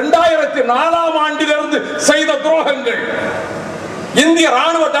அரசு 2004ஆம் ஆண்டிலிருந்து செய்த துரோகங்கள், இந்திய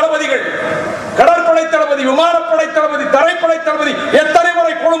ராணுவ தளபதிகள், கடற்படை தளபதி, விமானப்படை தளபதி, தரைப்படை தளபதி எத்தனை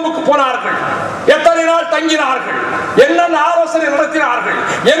முறை கொழும்புக்கு போனார்கள், எத்தனை நாள் தங்கினார்கள், என்னென்ன ஆலோசனை நடத்தினார்கள்,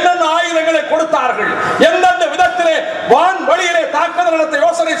 என்னென்ன ஆயுதங்களை கொடுத்தார்கள், எந்தெந்த விதத்திலே வான் வழியிலே தாக்குதல் நடத்த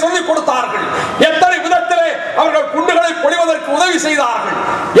யோசனை சொல்லிக் கொடுத்தார்கள், எத்தனை விதத்திலே அவர்கள் குண்டுகளை பொழிவதற்கு உதவி செய்தார்கள்,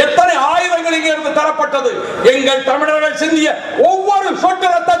 எத்தனை ஆயுதங்கள் இங்கிருந்து தரப்பட்டது. எங்கள் தமிழர்கள் சிந்திய ஒவ்வொரு சொட்டு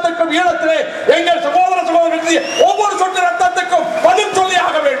ரத்தத்துக்கும் ஈழத்திலே எங்கள் சகோதர சகோதரர்கள் ஒவ்வொரு சொட்டு ரத்தத்துக்கும் பதில் சொல்லி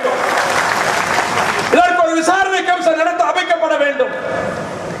ஆக வேண்டும். இதற்கு ஒரு விசாரணை கமிஷன் நடத்த அமைக்கப்பட வேண்டும்,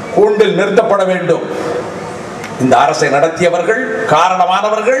 கூண்டில் நிறுத்தப்பட வேண்டும். இந்த அரசை நடத்தியவர்கள்,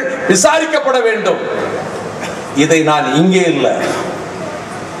 காரணமானவர்கள் விசாரிக்கப்பட வேண்டும். இதை நான் இங்கே இல்ல,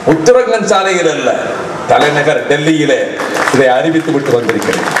 உத்தரங்கன் சாலையில் அல்ல, தலைநகர் டெல்லியிலே இதை அறிவித்து விட்டு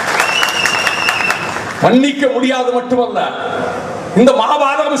வந்திருக்கிறேன். மன்னிக்க முடியாது மட்டுமல்ல, இந்த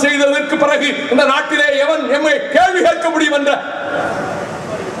மகாபாரதம் செய்ததற்கு பிறகு இந்த நாட்டிலே எவன் எம்மை கேள்வி கேட்க முடியும் என்ற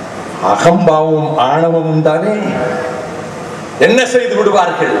அகம்பாவமும் ஆணவமும் தானே என்ன செய்து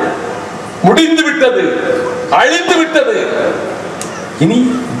விடுவார்கள். முடிந்து விட்டது, அழிந்து விட்டது. இனி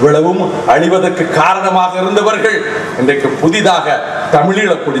இவ்வளவும் அழிவதற்கு காரணமாக இருந்தவர்கள் இன்றைக்கு புதிதாக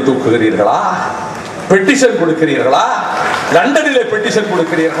தமிழீழ கொடி தூக்குகிறீர்களா, பெட்டிஷன் கொடுக்கிறீர்களா, லண்டனிலே பெட்டிஷன்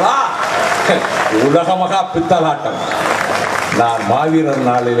கொடுக்கிறீர்களா? உலக மகா பித்தலாட்டம். நான் மாவீரர்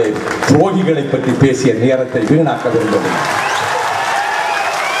நாளிலே துரோகிகளை பற்றி பேசிய நேரத்தை வீணாக்க விரும்பவில்லை.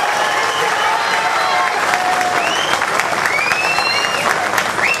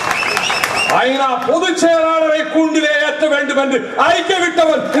 ஐநா பொதுச் செயலாளரை கூண்டிலே ஏற்ற வேண்டும் என்று அறிக்கை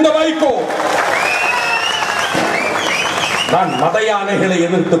விட்டவன் இந்த வைகோ. நான் மத யானைகளை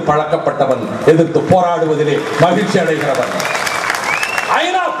எதிர்த்து பழக்கப்பட்டவன், எதிர்த்து போராடுவதிலே மகிழ்ச்சி அடைகிறவன்.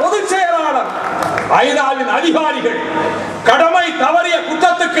 ஐநா பொதுச் செயலாளர், ஐநாவின் அதிகாரிகள் கடமை தவறிய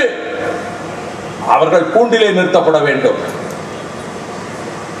குற்றத்துக்கு அவர்கள் கூண்டிலே நிறுத்தப்பட வேண்டும்.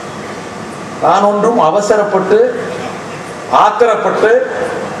 நான் ஒன்றும் அவசரப்பட்டு ஆத்திரப்பட்டு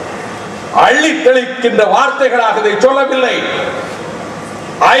அள்ளி தெளிக்கின்ற வார்த்தைகளாக இதை சொல்லவில்லை.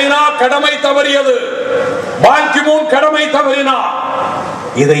 ஐநா கடமை தவறியது, பான் கி மூன் கடமை தவறினார்.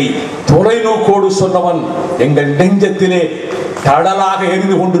 இதை தொலைநோக்கோடு சொன்னவன் எங்கள் நெஞ்சத்திலே தடலாக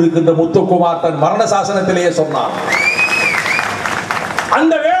எரிந்து கொண்டிருக்கின்ற முத்துக்குமார் தன் மரண சாசனத்திலேயே சொன்னார்.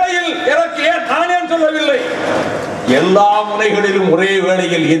 அந்த வேளையில் எனக்கு ஏன் நான் ஏன் சொல்லவில்லை? எல்லா முனைகளிலும் ஒரே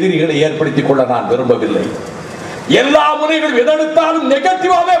வேளையில் எதிரிகளை ஏற்படுத்திக் கொள்ள நான் விரும்பவில்லை. எல்லா முனைகளும் எதை எடுத்தாலும்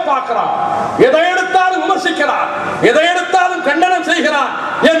நெகட்டிவாவே பார்க்கிறான், எதை எடுத்தாலும் விமர்சிக்கிறான், எதை எடுத்தாலும் கண்டனம் செய்கிறான்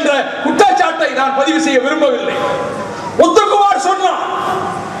என்ற குற்றச்சாட்டை நான் பதிவு செய்ய விரும்பவில்லை. முத்துக்குமார் சொன்னான்,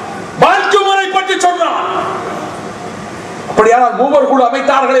 பான் கி மூனை பற்றி சொன்னான். அப்படியானால் மூவர் குழு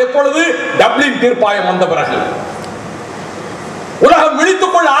அமைத்தார்கள் எப்பொழுது? டப்ளின் தீர்ப்பாயம் வந்த பிறகு, உலகம்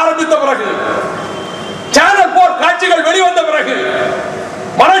விழித்துக் கொள்ள ஆரம்பித்த பிறகு, சேனல் போர் காட்சிகள் வெளிவந்த பிறகு,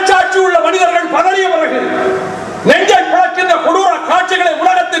 மனச்சாட்சி உள்ள மனிதர்கள் பதறிய பிறகு, நெஞ்சை பிளக்கின்ற கொடூர காட்சிகளை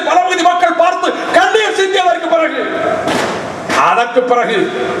உலகத்தில் பல பகுதி மக்கள் பார்த்து கண்ணீர் சிந்தியதற்கு பிறகு, அதற்கு பிறகு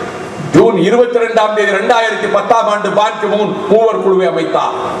ஜூன் 22ஆம் தேதி 2010ஆம் ஆண்டு பான் கி மூன் மூவர் குழுவை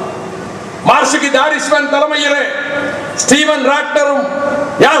அமைத்தார். மார்ஷகி தாரிஸ்மன் தலைமையிலே ஸ்டீவன் ராட்னரும்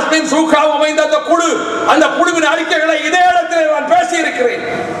யாஸ்மின் சூகாவும் அமைந்த அந்த குழு, அந்த குழுவின் அறிக்கைகளை இதே இடத்திலே நான் பேசியிருக்கிறேன்.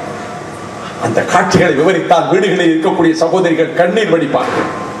 அந்த காட்சிகளை விவரித்தால் வீடுகளில் இருக்கக்கூடிய சகோதரிகள் கண்ணீர் வடிப்பார்கள்.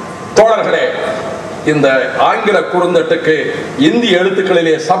 தோழர்களே, இந்த ஆங்கில குறுந்தட்டுக்கு இந்திய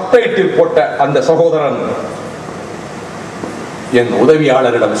எழுத்துக்களிலே சப்டைட்டில் போட்ட அந்த சகோதரன் என்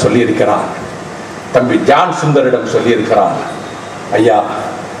உதவியாளரிடம் சொல்லியிருக்கிறார், தம்பி ஜான் சுந்தரிடம் சொல்லியிருக்கிறார், ஐயா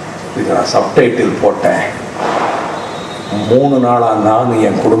இது நான் சப்டைட்டில் போட்டேன், 3 நாளா நானும்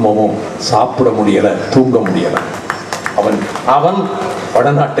என் குடும்பமும் சாப்பிட முடியல, தூங்க முடியல. அவன்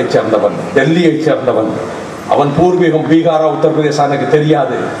வடநாட்டை சேர்ந்தவன், டெல்லியை சேர்ந்தவன், அவன் பூர்வீகம் பீகாரா உத்தரப்பிரதேசம் எனக்கு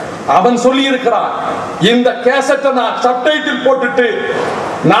தெரியாது. அவன் சொல்லி இருக்கிறான், இந்த கேசட்டை நான் சப்டைட்டில் போட்டுட்டு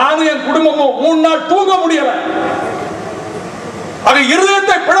நானும் என் குடும்பமும் 3 நாள் தூங்க முடியல. அது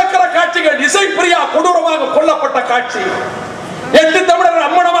இருதயத்தை பிளக்கிற காட்சிகள். இசைப்பிரியா கொடூரமாக கொல்லப்பட்ட காட்சி, 8 தமிழர்கள்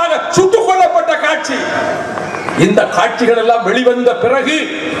அம்மனமாக சுட்டுக் கொல்லப்பட்ட காட்சி. இந்த காட்சிகள் எல்லாம் வெளிவந்த பிறகு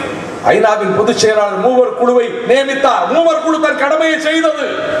ஐநாவின் பொதுச் செயலாளர் மூவர் குழுவை நியமித்தார். மூவர் குழு தன் கடமையை செய்தது.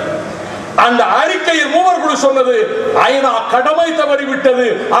 அந்த அறிக்கையில் மூவர் குழு சொன்னது, ஐநா கடமை தவறிவிட்டது,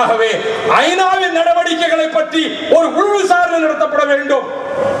 ஆகவே ஐநாவின் நடவடிக்கைகளை பற்றி ஒரு உள் விசாரணை நடத்தப்பட வேண்டும்.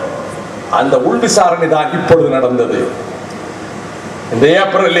 அந்த உள் விசாரணை தான் இப்பொழுது நடந்தது. இந்த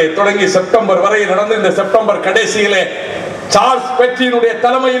ஏப்ரலிலே தொடங்கி செப்டம்பர் வரை நடந்த இந்த செப்டம்பர் கடைசியிலே சார்ல்ஸ் பெட்ரியினுடைய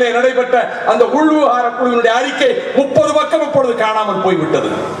தலைமையிலே நடைபெற்ற அந்த உள்விவகார குழுவினுடைய அறிக்கை 30 பக்கம் இப்பொழுது காணாமல்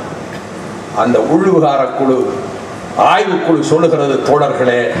போய்விட்டது. அந்த உள்விவகார குழு ஆய்வுக்குழு சொல்லுகிறது,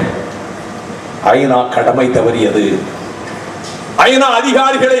 தோழர்களே, ஐநா கடமை தவறியது. ஐநா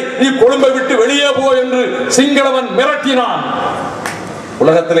அதிகாரிகளை நீ கொழும்பை விட்டு வெளியே போ என்று சிங்களவன் மிரட்டினான்.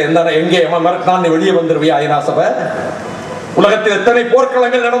 உலகத்தில் எங்கே மிரட்டினான்? நீ வெளியே வந்துருவியா ஐநா சபை? உலகத்தில் எத்தனை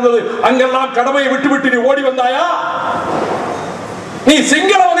போர்க்களங்கள் நடந்தது, அங்கெல்லாம் கடமையை விட்டு நீ ஓடி வந்தாயா? நீ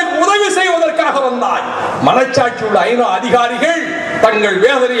சிங்களவனுக்கு உதவி செய்வதற்காக வந்தாய். மனச்சாட்சி உள்ள ஐநா அதிகாரிகள் தங்கள்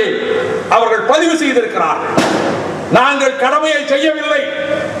வேதனையை அவர்கள் பதிவு செய்திருக்கிறார்கள். நாங்கள் கடமையை செய்யவில்லை.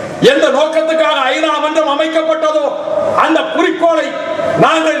 எந்த நோக்கத்துக்காக ஐநா மன்றம் அமைக்கப்பட்டதோ அந்த குறிக்கோளை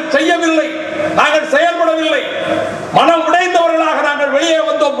நாங்கள் செய்யவில்லை, நாங்கள் செயல்படவில்லை. மனம் உடைந்தவர்களாக நாங்கள் வெளியே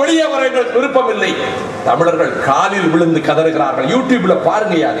வந்தோம். வெளியே வர எங்களுக்கு விருப்பமில்லை. தமிழர்கள் காலில் விழுந்து கதறுகிறார்கள். யூடியூப்ல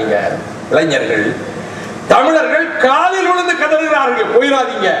பாருங்கயா நீங்க இளைஞர்கள், தமிழர்கள் காலில் விழுந்து கதறுகிறார்கள்.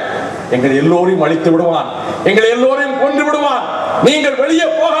 போயிடாதீங்க, எங்கள் எல்லோரையும் அழித்து விடுவான், எங்கள் எல்லோரையும் கொன்று விடுவான், நீங்கள் வெளியே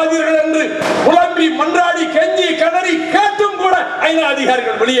போகாதீர்கள் என்று புலம்பி மன்றாடி கெஞ்சி கதறி கேட்டும் கூட ஐநா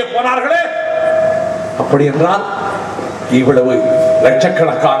அதிகாரிகள் வெளியே போனார்களே. அப்படி என்றால் இவ்வளவு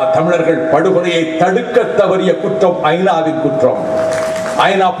லட்சக்கணக்கான தமிழர்கள் படுகொலையை தடுக்க தவறிய குற்றம் ஐநாவின் குற்றம்,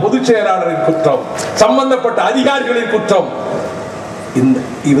 ஐநா பொதுச் செயலாளரின் குற்றம், சம்பந்தப்பட்ட அதிகாரிகளின் குற்றம்.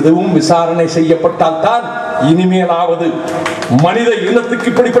 இதுவும் விசாரணை செய்யப்பட்டால் தான் இனிமேலாவது மனித இனத்துக்கு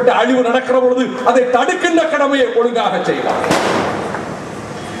இப்படிப்பட்ட அழிவு நடக்கிற பொழுது அதை தடுக்கின்ற கடமையை ஒழுங்காக செய்வார்.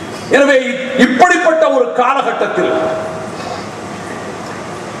 எனவே இப்படிப்பட்ட ஒரு காலகட்டத்தில்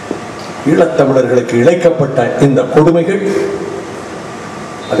ஈழத்தமிழர்களுக்கு இழைக்கப்பட்ட இந்த கொடுமைகள்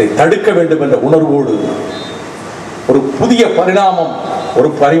அதை தடுக்க வேண்டும் என்ற உணர்வோடு ஒரு புதிய பரிணாமம், ஒரு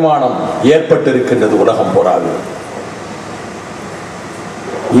பரிமாணம் ஏற்பட்டிருக்கின்றது உலகம் போராது.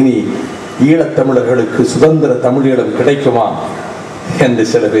 இனி ஈழத்தமிழர்களுக்கு சுதந்திர தமிழீழம் கிடைக்குமா என்று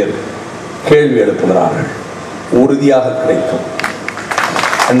சில பேர் கேள்வி எழுப்புகிறார்கள். உறுதியாக கிடைக்கும்,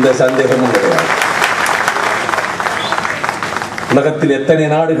 எந்த சந்தேகமும் கிடையாது. உலகத்தில் எத்தனை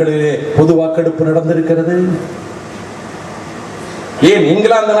நாடுகளிலே பொது வாக்கெடுப்பு நடந்திருக்கிறது? ஏன்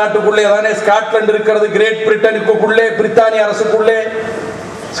இங்கிலாந்து நாட்டுக்குள்ளே தானே ஸ்காட்லாந்து இருக்கிறது, கிரேட் பிரிட்டனுக்குள்ளே, பிரித்தானிய அரசுக்குள்ளே.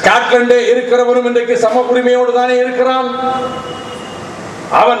 ஸ்காட்லாண்டே இருக்கிறவரும் இன்றைக்கு சம உரிமையோடு தானே இருக்கிறான்.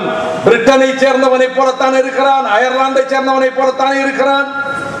 அவன் பிரிட்டனை சேர்ந்தவனை போலத்தான் இருக்கிறான், அயர்லாந்தை சேர்ந்தவனை போலத்தான் இருக்கிறான்.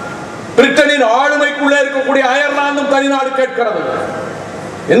 பிரிட்டனின் ஆளுமைக்குள்ளே இருக்கக்கூடிய அயர்லாந்தும் தனிநாடு கேட்கிறது.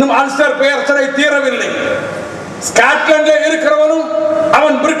 இன்னும் அல்ஸ்டர் பெயர்ச்சனை தீரவில்லை. ஸ்காட்லாந்தில் இருக்கிறவனும்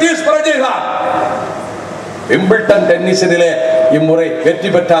அவன் பிரிட்டிஷ் பிரஜைதான். விம்பிள்டன் டென்னிஸிலே இம்முறை வெற்றி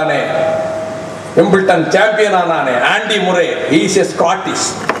பெற்றானே, Wimbledon champion ஆனானே aunty Murray, he is a Scottish.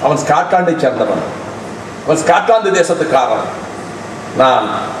 அவன் ஸ்காட்லாந்தை சேர்ந்தவன், அவன் ஸ்காட்லாந்து தேசத்துக்காரன். நான்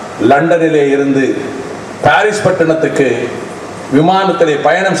லண்டனிலே இருந்து பாரிஸ் பட்டணத்துக்கு விமானத்திலே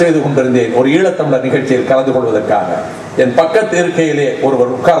பயணம் செய்து கொண்டிருந்தேன் ஒரு ஈழத்தமிழர் நிகழ்ச்சியில் கலந்து கொள்வதற்காக. என் பக்கத்து இருக்கையிலே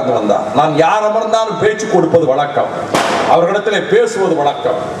ஒருவர் உட்கார்ந்து வந்தார். நான் யார் அமர்ந்தாலும் பேச்சு கொடுப்பது வழக்கம், அவர்களிடத்திலே பேசுவது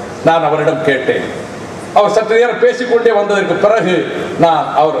வழக்கம். நான் அவரிடம் கேட்டேன். அவர் சற்று நேரம் பேசிக்கொண்டே வந்ததற்கு பிறகு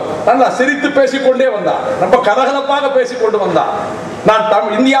அவர் நல்லா சிரித்து பேசிக்கொண்டே வந்தார், ரொம்ப கலகலப்பாக பேசிக்கொண்டு வந்தார்.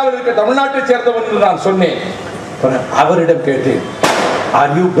 நான் இந்தியாவில் இருக்க தமிழ்நாட்டை சேர்ந்தவன் என்று நான் சொன்னேன். அவரிடம் கேட்டேன்,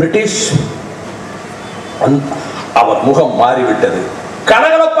 ஆர் யூ பிரிட்டிஷ்? அவர் முகம் மாறிவிட்டது.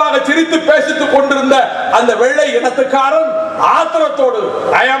 கலகலப்பாக சிரித்து பேசித்துக் கொண்டிருந்த அந்த வெள்ளை இனத்துக்காரன் ஆத்திரத்தோடு,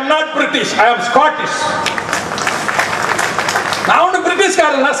 ஐ ஆம் நாட் பிரிட்டிஷ், ஐ ஆம் ஸ்காட்டிஷ். நான் ஒன்னும்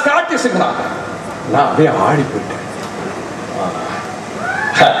பிரிட்டிஷ்காரன், நான் ஸ்காட்டிஷ்ங்க. நான் அப்படியே ஆடி போயிட்டேன்.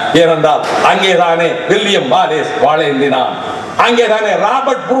 ஏனென்றால் அங்கேதானே வில்லியம் வாலேஸ் வாழேந்தினான், அங்கேதானே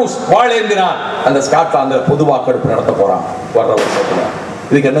ராபர்ட் ப்ரூஸ் வாழேந்தினான். அந்த ஸ்காட்லாந்து பொது வாக்கெடுப்பு நடத்த போறான் வர்ற வருஷத்துல.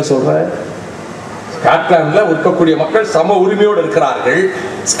 இதுக்கு என்ன சொல்ற? ஸ்காட்லாந்துல இருக்கக்கூடிய மக்கள் சம உரிமையோடு இருக்கிறார்கள்.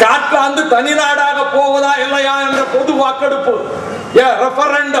 ஸ்காட்லாந்து தனி நாடாக போவதா இல்லையா என்ற பொது வாக்கெடுப்பு,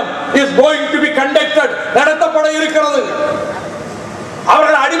 referendum is going to be conducted, நடத்தப்பட இருக்கிறது.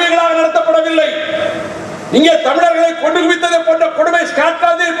 அவர்கள் அடிமைகளாக நடத்தப்படவில்லை. இங்கே தமிழர்களை கொண்டு குவித்ததை போன்ற கொடுமை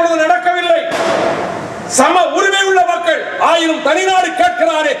ஸ்காட்லாந்தில் இப்பொழுது நடக்கவில்லை. சம உரிமை உள்ள மக்கள். ஆயினும் தனிநாடு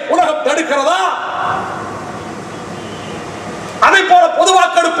கேட்கிறாரே, உலகம் தடுக்கிறதா? அதை போல பொது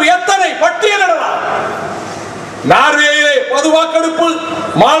வாக்கெடுப்பு எத்தனை பட்டியலிடலாம். நார்வேயிலே பொது வாக்கெடுப்பு,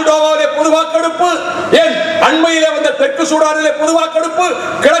 மால்டோவாவிலே பொது வாக்கெடுப்பு, ஏன் அண்மையிலே வந்த தெற்கு சூடானிலே பொது வாக்கெடுப்பு,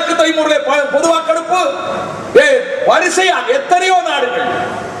 கிழக்கு தைமூரிலே பொது வாக்கெடுப்பு, வரிசையாக எத்தனையோ நாடுகள்.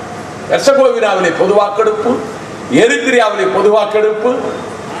 எர்சகோவினாவிலே பொது வாக்கெடுப்பு, எரித்திரியாவிலே பொது வாக்கெடுப்பு,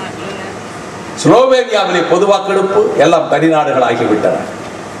 ஸ்லோவேனியாவிலே பொது வாக்கெடுப்பு, எல்லாம் தனிநாடுகள் ஆகிவிட்டன.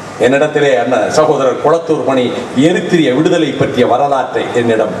 என்னிடத்திலே என்ன சகோதரர் குளத்தூர் மணி எரித்திரிய விடுதலை பற்றிய வரலாற்றை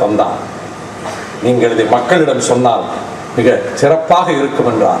என்னிடம் தந்தார். நீங்கள் இதை மக்களிடம் சொன்னால் மிக சிறப்பாக இருக்கும்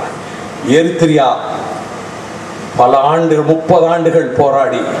என்றார். எரித்திரியா பல ஆண்டுகள், 30 ஆண்டுகள்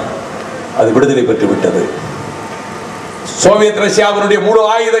போராடி அது விடுதலை பெற்று விட்டது. சோவியத் ரஷ்யாவினுடைய முழு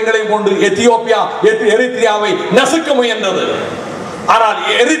ஆயுதங்களையும் கொண்டு எத்தியோப்பியா எரித்திரியாவை நசுக்க முயன்றது. ஆனால்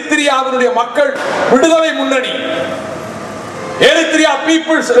எரித்திரியாவினுடைய மக்கள் விடுதலை முன்னணி, எரித்திரியா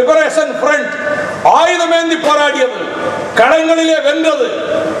பீப்புள்ஸ் லிபரேஷன் ஃப்ரண்ட் ஆயுதமேந்தி போராடியது, களங்களிலே வென்றது.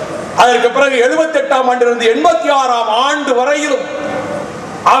 அதற்கு பிறகு 78ஆம் ஆண்டிலிருந்து 86ஆம் ஆண்டு வரையிலும்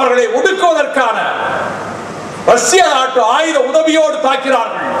அவர்களை ஒடுக்குவதற்கான ரஷ்ய நாட்டு ஆயுத உதவியோடு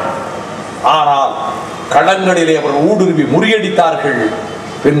தாக்கினார்கள். ஆனால் களங்களிலே அவர்கள் ஊடுருவி முறியடித்தார்கள்.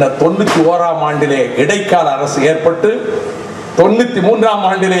 பின்னர் 91ஆம் ஆண்டிலே இடைக்கால அரசு ஏற்பட்டு 93ஆம்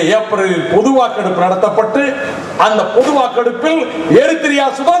ஆண்டிலே ஏப்ரலில் பொது வாக்கெடுப்பு நடத்தப்பட்டு அந்த பொது வாக்கெடுப்பில் எரித்திரியா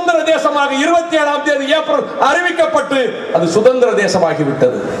சுதந்திர தேசமாக 27ஆம் தேதி ஏப்ரல் அறிவிக்கப்பட்டு அது சுதந்திர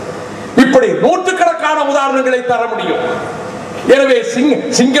தேசமாகிவிட்டது. இப்படி நூற்றுக்கணக்கான உதாரணங்களை தர முடியும். எனவே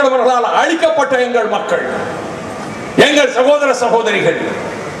சிங்களவர்களால் அழிக்கப்பட்ட எங்கள் மக்கள், எங்கள் சகோதர சகோதரிகள்,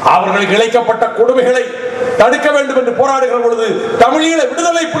 அவர்களுக்கு இழைக்கப்பட்ட கொடுமைகளை தடுக்க வேண்டும் என்று போராடுகிற பொழுது தமிழீழ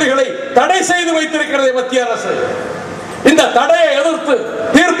விடுதலை புலிகளை தடை செய்து வைத்திருக்கிறது மத்திய அரசு. இந்த தடையை எதிர்த்து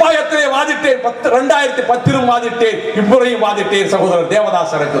தீர்ப்பாயத்திலே வாதிட்டேன், 2010 வாதிட்டேன், இம்முறையும் வாதிட்டேன். சகோதரர்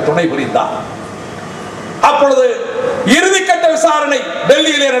தேவதாஸ் எனக்கு துணை புரிந்தார். அப்பொழுது இறுதிக்கட்ட விசாரணை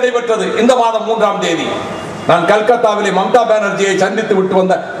டெல்லியிலே நடைபெற்றது. இந்த மாதம் 3ஆம் தேதி நான் கல்கத்தாவிலே மம்தா பானர்ஜியை சந்தித்து விட்டு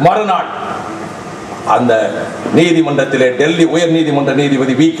வந்த மறுநாள் அந்த நீதிமன்றத்திலே, டெல்லி உயர் நீதிமன்ற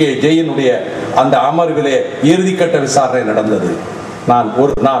நீதிபதி VK ஜெயினுடைய அந்த அமர்விலே இறுதிக்கட்ட விசாரணை நடந்தது.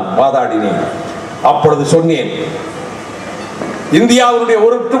 நான் வாதாடினேன். அப்பொழுது சொன்னேன், இந்தியாவுடைய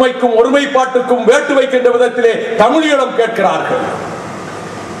ஒற்றுமைக்கும் ஒருமைப்பாட்டுக்கும் வேட்டு வைக்கின்ற விதத்திலே தமிழீழம் கேட்கிறார்கள்.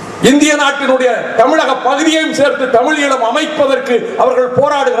 இந்திய நாட்டினுடைய தமிழக பகுதியையும் சேர்த்து தமிழீழம் அமைப்பதற்கு அவர்கள்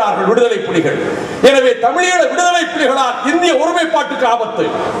போராடுகிறார்கள் விடுதலை புலிகள். எனவே தமிழீழ விடுதலை புலிகளால் இந்திய ஒருமைப்பாட்டுக்கு ஆபத்து,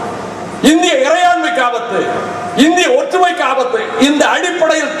 இந்திய இறையாண்மைக்கு ஆபத்து, இந்திய ஒற்றுமைக்கு ஆபத்து. இந்த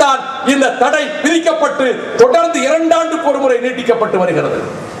அடிப்படையில் தான் இந்த தடை விதிக்கப்பட்டு தொடர்ந்து 2 ஆண்டுக்கு ஒரு முறை நீட்டிக்கப்பட்டு வருகிறது.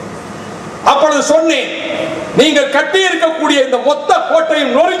 அப்பொழுது சொன்னேன், நீங்கள் கட்டி இருக்கக்கூடிய இந்த மொத்த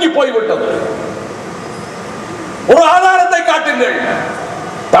கோட்டையும் நொறுங்கி போய்விட்டது. ஒரு ஆதாரத்தை காட்டுங்கள்.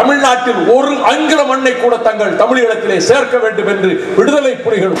 தமிழ்நாட்டில் ஒரு அங்குல மண்ணை கூட தங்கள் தமிழீழத்திலே சேர்க்க வேண்டும் என்று விடுதலை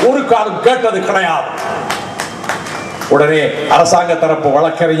புலிகள் ஒரு காலம் கேட்டது கிடையாது. உடனே அரசாங்க தரப்பு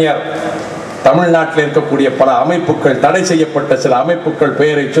வழக்கறிஞர் தமிழ்நாட்டில் இருக்கக்கூடிய பல அமைப்புகள், தடை செய்யப்பட்ட சில அமைப்புகள்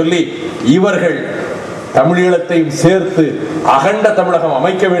பெயரை சொல்லி இவர்கள் தமிழீழத்தையும் சேர்த்து அகண்ட தமிழகம்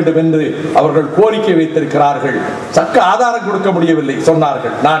அமைக்க வேண்டும் என்று அவர்கள் கோரிக்கை வைத்திருக்கிறார்கள். சக்க ஆதாரம் கொடுக்க முடியவில்லை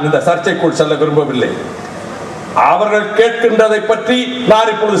சொன்னார்கள். நான் இந்த சர்ச்சைக்குள் செல்ல விரும்பவில்லை. அவர்கள் கேட்கின்றதை பற்றி நான்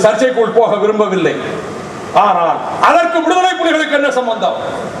இப்பொழுது சர்ச்சைக்குள் போக விரும்பவில்லை. ஆனால் அதற்கு விடுதலை புலிகளுக்கு என்ன சம்பந்தம்?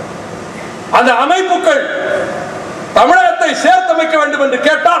 அந்த அமைப்புகள் தமிழகத்தை சேர்த்தமைக்க வேண்டும் என்று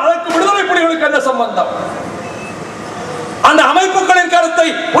கேட்டால் அதற்கு விடுதலை புலிகளுக்கு என்ன சம்பந்தம்? அந்த அமைப்புகளின் கருத்தை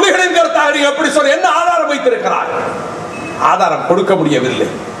புலிகளின் கருத்தாக நீங்க எப்படி சொல்ல, என்ன ஆதாரம் வைத்திருக்கிறார்? ஆதாரம் கொடுக்க முடியவில்லை.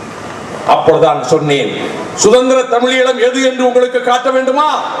 அப்பொழுதுதான் சொன்னேன், சுதந்திர தமிழீழம் எது என்று உங்களுக்கு காட்ட வேண்டுமா?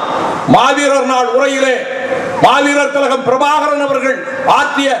 மாவீரர் நாள் உரையிலே மாவீரர் திலகம் பிரபாகரன் அவர்கள்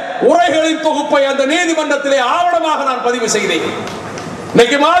ஆற்றிய உரைகளின் தொகுப்பை அந்த நீதிமன்றத்திலே ஆவணமாக நான் பதிவு செய்தேன்.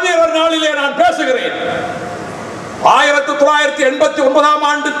 இன்னைக்கு மாவீரர் நாளிலே நான் பேசுகிறேன். 1989ஆம்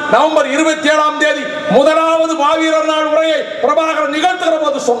ஆண்டு நவம்பர் 27ஆம் தேதி முதலாவது மாவீரர் நாள் உரையை பிரபாகரன் நிகழ்த்துகிற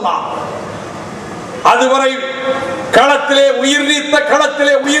போது சொன்னார். அதுவரை களத்திலே உயிர் நீத்த,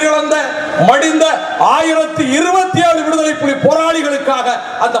 களத்திலே உயிரிழந்த, மடிந்த 1027 விடுதலை புலி போராளிகளுக்காக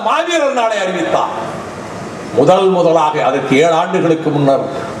அந்த மாவீரர் நாளை அறிவித்தார். முதலாக அதற்கு 7 ஆண்டுகளுக்கு முன்னர்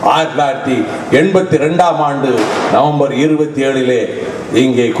 1982ஆம் ஆண்டு நவம்பர் 27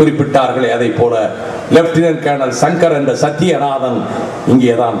 இங்கே குறிப்பிட்டார்களே, அதை போல லெப்டினன்ட் கர்னல் சங்கர் என்ற சத்தியநாதன்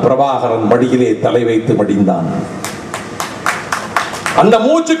இங்கேதான் பிரபாகரன் மடியிலே தலை வைத்து மடிந்தான். அந்த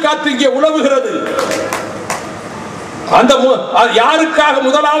மூச்சு காற்று இங்கே உலவுகிறது. அந்த யாருக்காக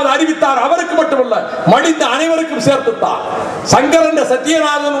முதலாவது அறிவித்தார் அவருக்கு மட்டுமல்ல, மடிந்த அனைவருக்கும் சேர்த்துத்தார். சங்கர் என்ற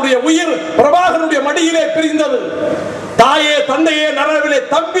சத்தியநாதனுடைய உயிர் பிரபாகரனுடைய மடியிலே பிரிந்தது. தாயே தந்தையே நரவிலே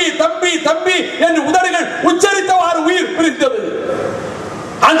தம்பி தம்பி தம்பி என்று உதடுகள் உச்சரித்தவாறு உயிர் பிரிந்தது.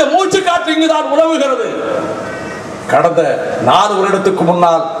 அந்த மூச்சு காற்று இங்குதான் உலவுகிறது. கடந்த 4 வருடத்துக்கு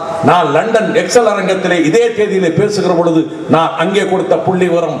முன்னால் நான் லண்டன் எக்ஸல் அரங்கத்திலே இதே தேதியிலே பேசுகிற பொழுது நான் அங்கே கொடுத்த புள்ளி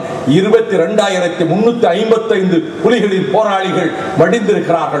விவரம் 22,355 புலிகளின் போராளிகள்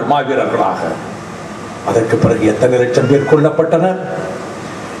மடிந்திருக்கிறார்கள் மாவீரர்களாக. அதற்கு பிறகு எத்தனை லட்சம் பேர் கொல்லப்பட்டனர்?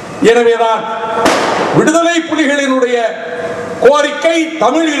 எனவேதான் விடுதலை புலிகளினுடைய கோரிக்கை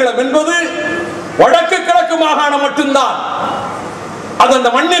தமிழீழம் என்பது வடக்கு கிழக்கு மாகாணம் மட்டும்தான். அது அந்த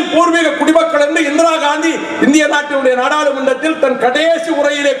மண்ணின் பூர்வீக குடிமக்கள் என்று இந்திரா காந்தி இந்திய நாட்டினுடைய நாடாளுமன்றத்தில் தன் கடைசி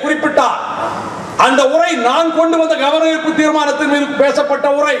உரையிலே குறிப்பிட்டார். அந்த உரை நான் கொண்டு வந்த கவனஈர்ப்பு தீர்மானத்தின் மீது பேசப்பட்ட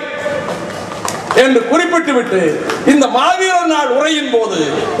உரை என்று குறிப்பிட்டு விட்டு இந்த மாவீரர் நாள் உரையின் போது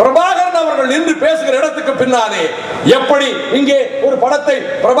பிரபாகரன் அவர்கள் நின்று பேசுகிற இடத்துக்கு பின்னாலே எப்படி இங்கே ஒரு படத்தை,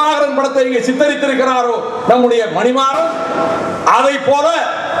 பிரபாகரன் படத்தை இங்கே சித்தரித்திருக்கிறாரோ நம்முடைய மணிமாறன், அதை போல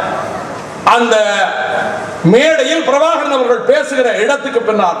அந்த மேடையில் பிரபாகரன் அவர்கள் பேசுகிற இடத்துக்கு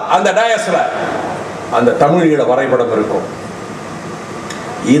பின்னால் அந்த டயஸ்ல அந்த தமிழீழ வரைபடம் இருக்கும்.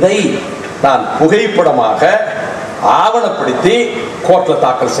 இதை நான் புகைப்படமாக ஆவணப்படுத்தி கோர்ட்ல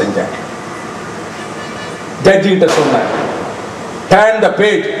தாக்கல் செஞ்சேன். ஜட்ஜி கிட்ட சொன்னேன், turn the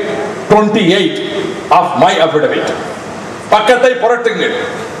page 28 of my affidavit. பக்கத்தை புரட்டுங்கள்.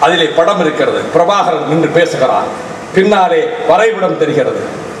 அதிலே படம் இருக்கிறது. பிரபாகரன் நின்று பேசுகிறார். பின்னாலே வரைபடம் தெரிகிறது.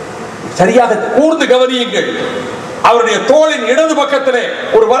 சரியாக கூர்ந்து கவனியுங்கள். அவருடைய தோளின் இடது பக்கத்திலே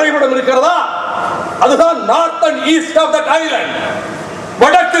ஒரு வரைபடம் இருக்கிறதா? அதுதான் north and east of that Island.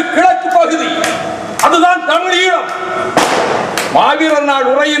 வடக்கு கிழக்கு பகுதி. அதுதான் தமிழீழம். மாவீரர் நாள்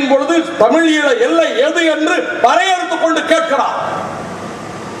உரையின் பொழுது தமிழீழ எல்லை எது என்று வரையறுத்துக் கொண்டு கேட்கிறார்.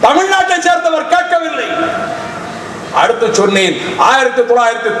 தமிழ்நாட்டை சேர்ந்தவர் கேட்கவில்லை. அடுத்து சொன்னேன்,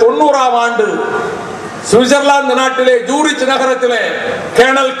 1990ஆம் ஆண்டு சுவிட்சர்லாந்து நாட்டிலே ஜூரிச் நகரத்திலே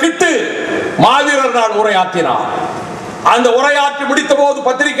கேர்னல் கிட்டு மாவீரர் நாள் உரையாற்றினார். அந்த உரையாற்றி முடித்த போது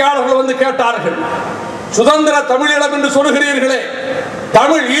பத்திரிகையாளர்கள் வந்து கேட்டார்கள், சுதந்திர தமிழீழம் என்று சொல்கிறீர்களே,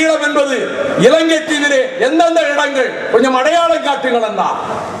 தமிழ் ஈழம் என்பது இலங்கை தீவிலே எந்தெந்த இடங்கள் கொஞ்சம் அடையாளம் காட்டுங்கள் என்றார்.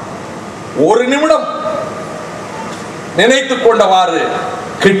 ஒரு நிமிடம் நினைத்துக் கொண்டவாறு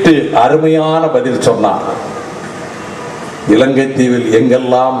கிட்டு அருமையான பதில் சொன்னார். இலங்கை தீவில்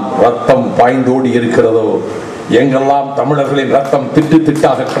எங்கெல்லாம் ரத்தம் பாய்ந்தோடி இருக்கிறதோ, எங்கெல்லாம் தமிழர்களின் ரத்தம் திட்டு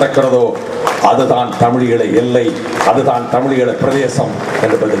திட்டாக கிடக்கிறதோ, அதுதான் தமிழீழ எல்லை, அதுதான் தமிழீழ பிரதேசம்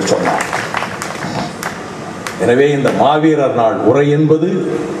என்று பதில் சொன்னார். எனவே இந்த மாவீரர் நாள் உரை என்பது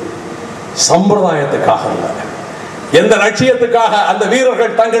சம்பிரதாயத்துக்காக அல்ல, எந்த லட்சியத்துக்காக அந்த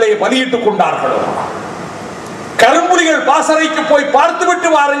வீரர்கள் தங்களை பலியிட்டுக் கொண்டார்களோ, கரும்புலிகள் பாசறைக்கு போய் பார்த்துவிட்டு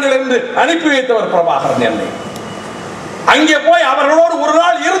வாருங்கள் என்று அனுப்பி வைத்தவர் பிரபாகரன் என்னை. அங்கே போய் அவர்களோடு ஒரு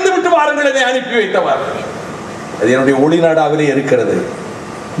நாள் இருந்து விட்டு வாருங்கள் என்னை அனுப்பி வைத்தவர். அது என்னுடைய ஒளிநாடாவிலே இருக்கிறது.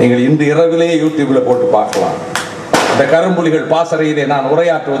 நீங்கள் இன்று இரவிலே யூடியூப்ல போட்டு பார்க்கலாம். அந்த கரும்புலிகள் பாசறையிலே நான்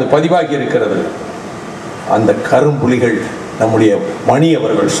உரையாற்றுவது பதிவாகி இருக்கிறது. அந்த கரும்புலிகள் நம்முடைய மணி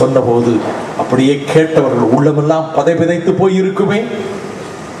அவர்கள் சொன்னபோது அப்படியே கேட்டவர்கள் உள்ளமெல்லாம் பதைபதைத்து போய் இருக்குமே.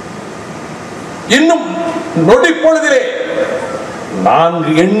 இன்னும் நொடி பொழுதிலே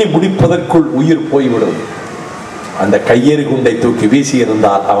 4 எண்ணி முடிப்பதற்குள் உயிர் போய்விடும். அந்த கையெறி குண்டை தூக்கி வீசி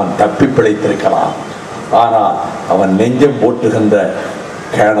இருந்தால் அவன் தப்பி பிழைத்திருக்கலாம். ஆனால் அவன் நெஞ்சம் போட்டுகின்ற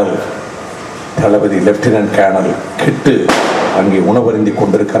கேர்னல் தளபதி லெப்டினன்ட் கேர்னல் கிட்டு அங்கே உணவருந்தி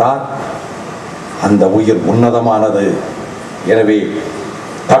கொண்டிருக்கிறார். அந்த உயிர் உன்னதமானது. எனவே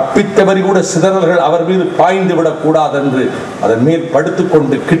தப்பித்தவரி கூட சிதறல்கள் அவர் மீது பாய்ந்து விடக்கூடாது என்று அதன் மேல்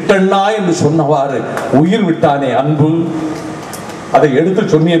படுத்துக்கொண்டு கிட்டண்ணா என்று சொன்னவாறு உயிர் விட்டானே அன்பு. அதை எடுத்து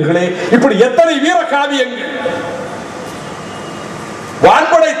சொன்னீர்களே. இப்படி எத்தனை வீர காவியங்கள்.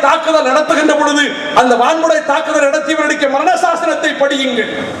 வான்படை தாக்குதல் நடத்துகின்ற பொழுது அந்த வான்படை தாக்குதல் நடத்தியவர்களுக்கு மரண சாசனத்தை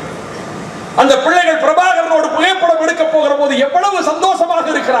படியுங்கள். அந்த பிள்ளைகள் பிரபாகரனோடு புகைப்படம் எடுக்க போகிற போது எவ்வளவு சந்தோஷமாக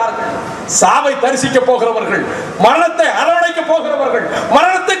இருக்கிறார்கள். சாவை தரிசிக்க போகிறவர்கள், மரணத்தை அரவணைக்க போகிறவர்கள்,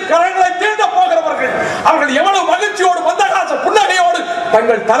 மரணத்தின் கரங்களை தீண்ட போகிறவர்கள், அவர்கள் எவ்வளவு மகிழ்ச்சியோடு மந்தகாச புன்னகையோடு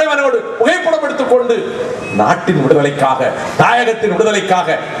தங்கள் தலைவனோடு புகைப்படம் எடுத்துக் கொண்டு நாட்டின் விடுதலைக்காக, தாயகத்தின்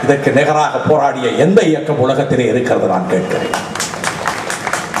விடுதலைக்காக இதற்கு நிகராக போராடிய எந்த இயக்கம் உலகத்திலே இருக்கிறது நான் கேட்கிறேன்.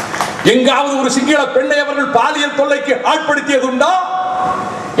 எங்காவது ஒரு சிங்கள பெண்ணை அவர்கள் பாலியல் தொல்லைக்கு ஆட்படுத்தியதுண்டா?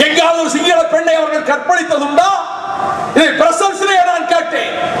 எங்காவது ஒரு சிங்கள பெண்ணை அவர்கள் கற்பழித்ததுண்டா? இதை பிரசன்ஸிலே நான்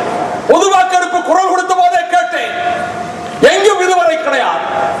கேட்டேன். பொது வாக்கெடுப்பு குரல் கொடுத்த போதே கேட்டேன். எங்கும் இதுவரை கிடையாது.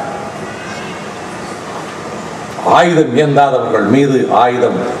 ஆயுதம் ஏந்தாதவர்கள் மீது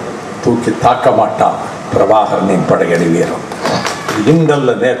ஆயுதம் தூக்கி தாக்க மாட்டான் பிரபாகரனின் படையணி வீரம்.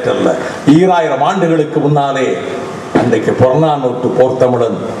 இன்றல்ல நேற்றல்ல, 2000 ஆண்டுகளுக்கு முன்னாலே அன்றைக்கு புறநானூற்று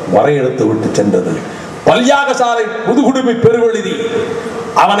போர்த்தமிழன் வரையெடுத்து விட்டு சென்றது. பல்யாகசாலை புதுகுடுமி பெருவெழுதி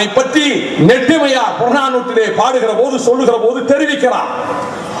அவனை பற்றி நெட்டிமையார் புறநானூற்றிலே பாடுகிற போது சொல்லுகிற போது தெரிவிக்கிறார்.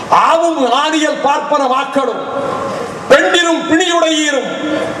 ஆவும் ஆணியல் பார்ப்பன வாக்களும் பெண்டிரும் பிணியுடையீரும்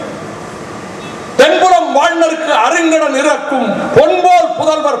தென்புலம் வாழ்நருக்கு அருங்கடன் இறக்கும் பொன்போல்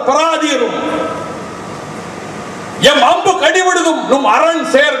புதல்வர் பராதீரும் எம் அம்பு கடிவிடுதும் நும் அரண்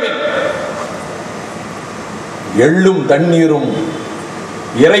சேர்மின் எள்ளும் தண்ணீரும்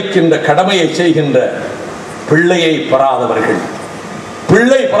இறைக்கின்ற கடமையை செய்கின்ற பிள்ளையை பெறாதவர்கள்,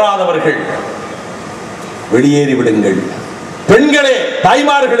 பிள்ளை பெறாதவர்கள் வெளியேறி விடுங்கள். பெண்களே,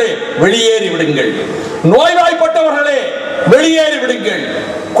 தாய்மார்களே வெளியேறி விடுங்கள். நோய்வாய்ப்பட்டவர்களே வெளியேறி விடுங்கள்.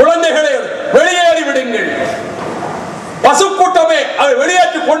 குழந்தைகளே வெளியேறி விடுங்கள். பசுக்கூட்டமே அதை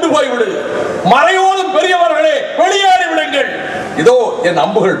வெளியேற்றி கொண்டு போய்விடு. மறையோதும் பெரியவர்களே வெளியேறி விடுங்கள். இதோ என்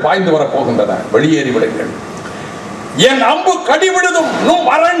அம்புகள் பாய்ந்து வர போகின்றன, வெளியேறி விடுங்கள். என் அம்பு கடிவிடுதும்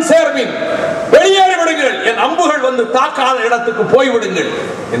மரண் சேர்மின், வெளியேறி விடுங்கள். என் அம்புகள் வந்து தாக்காத இடத்துக்கு போய்விடுங்கள்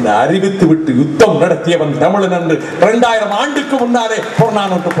என்று அறிவித்து விட்டு யுத்தம் நடத்தியவன் தமிழன் என்று 2000 ஆண்டுக்கு முன்னாலே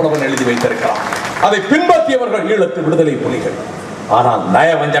புறநானூற்று புலவன் எழுதி வைத்திருக்கிறான். அதை பின்பற்றியவர்கள் ஈழத்து விடுதலை புலிகள். ஆனால்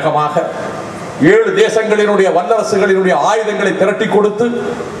நயவஞ்சகமாக 7 தேசங்களினுடைய வல்லரசுகளினுடைய ஆயுதங்களை திரட்டி கொடுத்து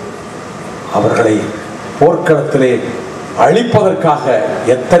அவர்களை போர்க்களத்திலே அழிப்பதற்காக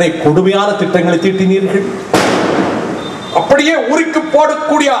எத்தனை கொடுமையான திட்டங்களை தீட்டினீர்கள். அப்படியே உரிக்கு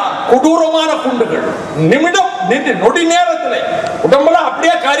போடக்கூடிய கொடூரமான குண்டுகள் நிமிடம் நின்று நொடி நேரத்தில் உடம்பெல்லாம்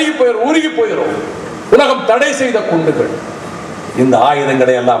அப்படியே கருகி போயிடும், உருகி போயிடும். உலகம் தடை செய்த குண்டுகள். இந்த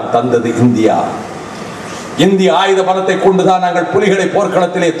ஆயுதங்களை எல்லாம் தந்தது இந்தியா. இந்திய ஆயுத பலத்தை கொண்டுதான் நாங்கள் புலிகளை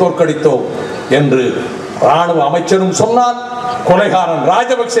போர்க்களத்திலே தோற்கடித்தோம் என்று ராணுவ அமைச்சரும் சொன்னார், கொலைகாரன்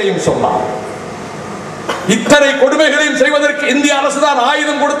ராஜபக்சேயும் சொன்னார். இத்தனை கொடுமைகளையும் செய்வதற்கு இந்திய அரசுதான்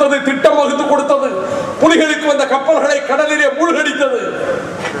ஆயுதம் கொடுத்தது, திட்டம் வகுத்து கொடுத்தது, புலிகளுக்கு வந்த கப்பல்களை கடலிலே மூழ்கடித்தது.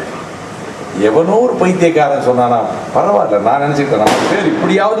 எவனோ ஒரு பைத்தியக்காரன் சொன்னானா, பரவாயில்ல, நான் நினைச்சுக்கிட்டேன் நம்ம பேர்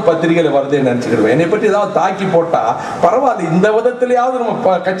இப்படியாவது பத்திரிகையில வருதுன்னு நினைச்சுக்கிடுவேன். என்னை பற்றி ஏதாவது தாக்கி போட்டா பரவாயில்ல, இந்த விதத்திலேயாவது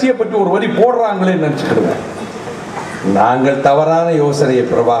நம்ம கட்சியை பற்றி ஒரு வரி போடுறாங்களேன்னு நினைச்சுக்கிடுவேன். நாங்கள் தவறான யோசனையை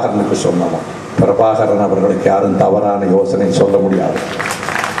பிரபாகரனுக்கு சொன்னோம். பிரபாகரன் அவர்களுக்கு யாரும் தவறான யோசனை சொல்ல முடியாது.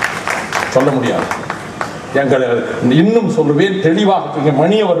 எங்களை இன்னும் சொல்லுவேன் தெளிவாக.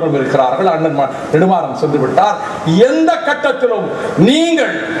 மணி அவர்களும் இருக்கிறார்கள், அண்ணன் நெடுமாறன் சென்று விட்டார். எந்த கட்டத்திலும்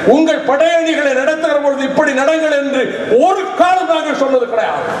நீங்கள் உங்கள் படையணிகளை நடத்துகிற பொழுது இப்படி நடங்கள் என்று ஒரு காலம் நாங்கள் சொன்னது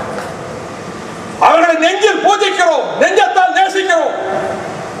கிடையாது. அவர்களை நெஞ்சில் பூஜிக்கிறோம், நெஞ்சத்தால் நேசிக்கிறோம்.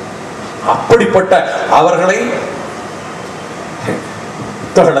 அப்படிப்பட்ட அவர்களை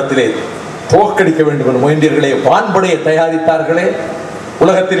புத்தகத்திலே தோற்கடிக்க வேண்டும் என்று முயன்றீர்களே, வான்படையை தயாரித்தார்களே.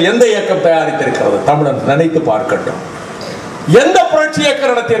 உலகத்தில் எந்த இயக்கம் தயாரித்திருக்கிறது? தமிழன் நினைத்து பார்க்கட்டும். எந்த புரட்சி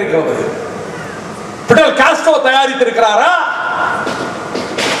இயக்கம் நடத்தி இருக்கிறது? Fidel Castro தயாரித்திருக்கிறாரா?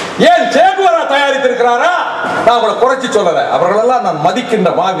 ஏன் சேகுவரா தயாரித்திருக்கிறாரா? நான் உங்களை குறைச்சி சொல்லல, அவர்களெல்லாம் நான்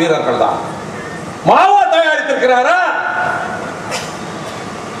மதிக்கின்ற மாவீரர்கள் தான். மாவா தயாரித்திருக்கிறாரா?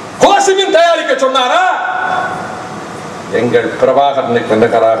 கோசிமின் தயாரிக்க சொன்னாரா? எங்கள் பிரபாகரனுக்கு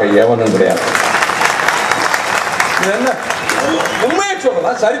எந்தகராக எவனும் கிடையாது. என்ன உண்மையை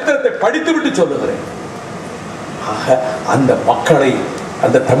சொல்லலாம், சரித்திரத்தை படித்து விட்டு சொல்லுகிறேன். அந்த மக்களை,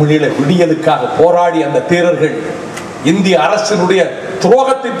 அந்த தமிழீழ விடியலுக்காக போராடி அந்த தீரர்கள் இந்திய அரசினுடைய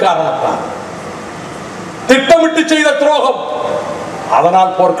துரோகத்தின் காரணத்தால், திட்டமிட்டு செய்த துரோகம்,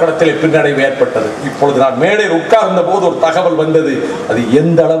 அதனால் போர்க்களத்தில் பின்னடைவு ஏற்பட்டது. இப்பொழுது நான் மேடையில் உட்கார்ந்த போது ஒரு தகவல் வந்தது. அது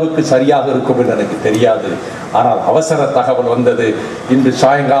எந்த அளவுக்கு சரியாக இருக்கும் என்று எனக்கு தெரியாது. ஆனால் அவசர தகவல் வந்தது. இன்று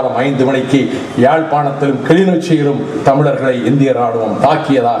சாயங்காலம் 5 மணிக்கு யாழ்ப்பாணத்திலும் கிளிநொச்சியிலும் தமிழர்களை இந்திய ராணுவம்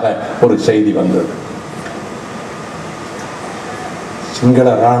தாக்கியதாக ஒரு செய்தி வந்தது. சிங்கள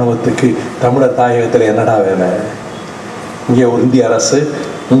ராணுவத்துக்கு தமிழர் தாயகத்தில் என்னடா வேலை? இங்கே ஒரு இந்திய அரசு,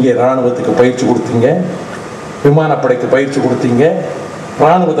 இங்கே ராணுவத்துக்கு பயிற்சி கொடுத்தீங்க, விமானப்படைக்கு பயிற்சி கொடுத்தீங்க,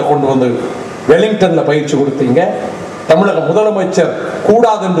 ராணுவத்தை கொண்டு வந்து வெலிங்டன்ல பயிற்சி கொடுத்தீங்க, தமிழக முதலமைச்சர்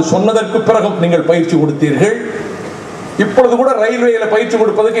கூடாது என்று சொன்னதற்கு பிறகும் நீங்கள் பயிற்சி கொடுத்தீர்கள். இப்பொழுது கூட ரயில்வேல பயிற்சி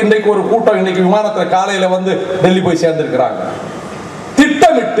கொடுப்பதற்கு இன்றைக்கு ஒரு கூட்டம், இன்னைக்கு விமானத்தில் காலையில வந்து டெல்லி போய் சேர்ந்திருக்கிறாங்க.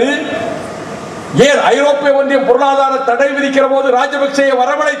 திட்டமிட்டு ஏன் ஐரோப்பிய ஒன்றியம் பொருளாதார தடை விதிக்கிற போது ராஜபக்சேயை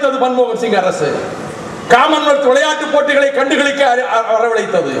வரவழைத்தது மன்மோகன் சிங் அரசு. காமன்வெல்த் விளையாட்டு போட்டிகளை கண்டுகளிக்க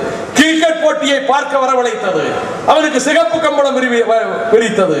வரவழைத்தது, கிரிக்கெட் போட்டியை பார்க்க வரவழைத்தது, அவனுக்கு சிகப்பு கம்பளம்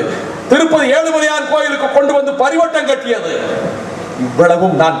விரித்தது, திருப்பதி ஏழுமலையான் கோயிலுக்கு கொண்டு வந்து பரிவட்டம் கட்டியது.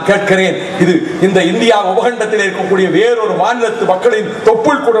 இவ்வளவும் நான் கேட்கிறேன், இது இந்த இந்தியா உபகண்டத்தில் இருக்கக்கூடிய வேறொரு மாநிலத்து மக்களின்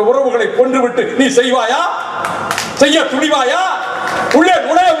தொப்புள் கூட உறவுகளை கொன்றுவிட்டு நீ செய்வாயா? செய்ய துணிவாயா? உள்ளே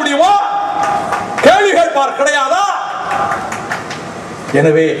நுழைய முடியுமா? கேள்வி கேட்பார் கிடையாதா?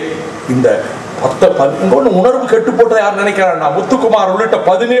 எனவே இந்த உணர்வு கெட்டு போட்டதை யார் நினைக்கிறார்? முத்துக்குமார் உள்ளிட்ட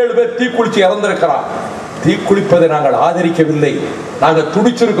 17 பேர் தீக்குளிச்சு இறந்திருக்கிறார். தீக்குளிப்பதை நாங்கள் ஆதரிக்கவில்லை, நாங்கள்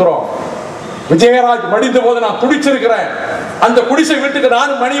துடிச்சிருக்கிறோம். விஜயராஜ் மடிந்த போது நான் துடிச்சிருக்கிறேன். அந்த குடிசை வீட்டுக்கு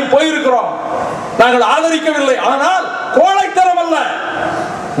நானும் மணியும் போயிருக்கிறோம். நாங்கள் ஆதரிக்கவில்லை. ஆனால் கோழைத்தனம் அல்ல,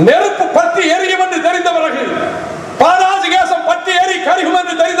 நெருப்பு பற்றி எரியும் என்று தெரிந்த பிறகு, பாதாசி கேசம் பற்றி எரி கருகும்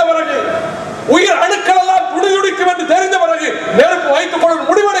என்று தெரிந்த பிறகு, உயிர் அணுக்கள் எல்லாம் துடிதுடிக்கும் என்று தெரிந்த பிறகு நெருப்பு வைத்துக் கொள்ள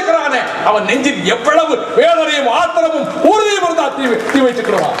முடிவெடுக்கிறானே, அவன் நெஞ்சில் எவ்வளவு வேதனையும் ஆத்திரமும் உறுதியும் இருந்தா தீ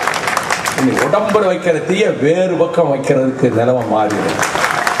வச்சுக்கிறோம். உடம்புல வைக்கிற தீய வேறு பக்கம் வைக்கிறதுக்கு நிலைமை மாறிடும்.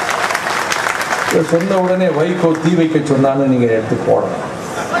 சொன்ன உடனே வைகோ தீ வைக்க சொன்னான்னு நீங்க எடுத்து போடணும்.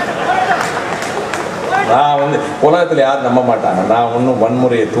 நான் உலகத்துல யாரும் நம்ப மாட்டாங்க, நான் ஒன்னும்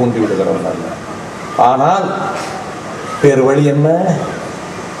வன்முறையை தூண்டி விடுகிறவன். ஆனால் வேறு வழி என்ன?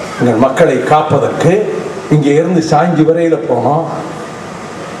 எங்கள் மக்களை காப்பதற்கு இங்கே இருந்து சாஞ்சி வரையில போனோம்.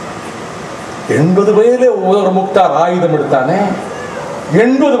 80 வயதிலே ஒரு முக்தார் ஆயுதம் எடுத்தானே,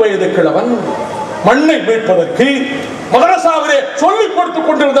 80 வயது கிழவன் மண்ணை மீட்பதற்கு மதரசாவிலே சொல்லிக் கொடுத்துக்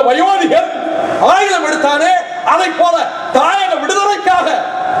கொண்டிருந்த வயோதிகர் ஆயுதம் எடுத்தானே, அதை போல தாயக விடுதலைக்காக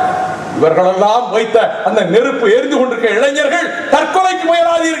இவர்களெல்லாம் வைத்த அந்த நெருப்பு எரிந்து கொண்டிருக்க இளைஞர்கள் தற்கொலைக்கு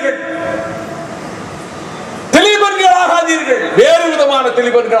முயலாதீர்கள், தெளிவன்கள் ஆகாதீர்கள், வேறு விதமான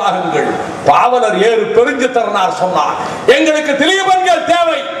தெளிவன்கள் ஆகுங்கள். பாவலர் ஏறு பெருஞ்சு தரனார் சொன்னார், எங்களுக்கு தெளிவன்கள்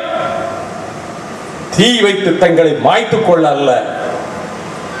தேவை. தீ வைத்து தங்களை மாய்த்துக் கொள்ள அல்ல,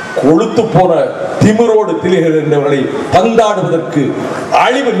 கொளுத்து போன திமிரோடு திரிகின்றவர்களை பந்தாடுவதற்கு,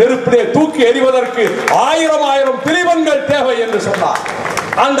 அழிவு நெருப்பிலே தூக்கி எறிவதற்கு 1000 திரிவன்கள் தேவை என்று சொன்னார்.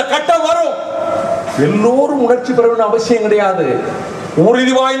 அந்த கட்டம் வரும். எல்லோரும் உணர்ச்சி பெற வேண்டிய அவசியம் கிடையாது.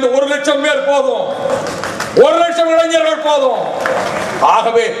 உறுதி வாய்ந்த 1,00,000 பேர் போதும், 1,00,000 இளைஞர்கள் போதும்.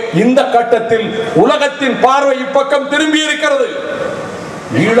 ஆகவே இந்த கட்டத்தில் உலகத்தின் பார்வை இப்பக்கம் திரும்பி இருக்கிறது.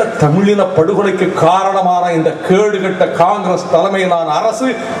 ஈழத் தமிழின படுகொலைக்கு காரணமான இந்த கேடுகட்ட காங்கிரஸ் தலைமையிலான அரசு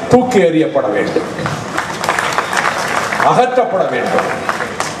தூக்கி எறியப்பட வேண்டும், அகற்றப்பட வேண்டும்.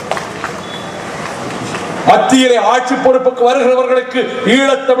 மத்தியிலே ஆட்சி பொறுப்புக்கு வருகிறவர்களுக்கு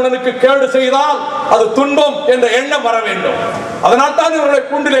ஈழத்தமிழனுக்கு கேடு செய்தால் அது துன்பம் என்ற எண்ணம் வர வேண்டும். அதனால் தான் இவர்களை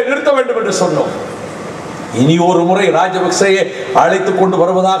கூண்டிலே நிறுத்த வேண்டும் என்று சொன்னோம். இனி ஒரு முறை ராஜபக்சேயை அழைத்துக் கொண்டு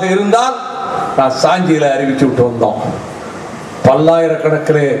வருவதாக இருந்தால் நான் சாஞ்சியில அறிவிச்சு விட்டு வந்தோம்,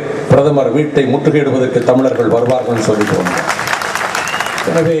 பல்லாயிரக்கணக்கிலே பிரதமர் வீட்டை முற்றுகையிடுவதற்கு தமிழர்கள் வருவார்கள் சொல்லிட்டு வந்தோம்.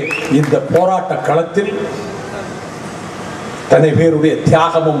 எனவே இந்த போராட்ட களத்தில் தன்னை பேருடைய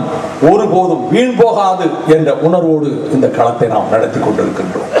தியாகமும் ஒருபோதும் வீண் போகாது என்ற உணர்வோடு இந்த களத்தை நாம் நடத்தி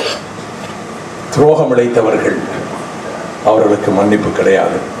கொண்டிருக்கின்றோம். துரோகம் இழைத்தவர்கள் அவர்களுக்கு மன்னிப்பு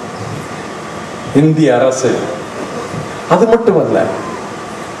கிடையாது. இந்திய அரசு அது மட்டுமல்ல,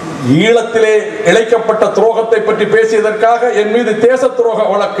 ஈழத்திலே இழைக்கப்பட்ட துரோகத்தை பற்றி பேசியதற்காக என் மீது தேச துரோக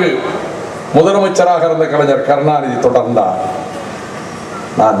வழக்கு முதலமைச்சராக இருந்த கலைஞர் கருணாநிதி தொடர்ந்தார்.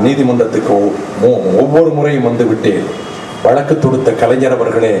 நான் நீதிமன்றத்துக்கு ஒவ்வொரு முறையும் வந்து விட்டேன். வழக்கு தொடுத்த கலைஞர்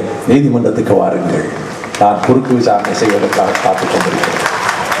அவர்களே, நீதிமன்றத்துக்கு வாருங்கள், நான் குறுக்கு விசாரணை செய்வதற்காக காத்துக் கொண்டிருக்கிறேன்.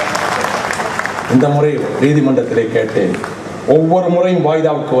 இந்த முறை நீதிமன்றத்திலே கேட்டேன், ஒவ்வொரு முறையும்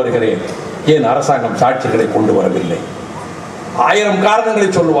வாய்தாவுக்கு வருகிறேன், ஏன் அரசாங்கம் சாட்சிகளை கொண்டு வரவில்லை? 1000 காரணங்களை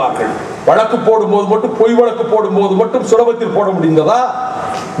சொல்லுவார்கள். வழக்கு போடும்போது மட்டும், பொய் வழக்கு போடும்போது மட்டும் சுலபத்தில் போட முடிந்ததா?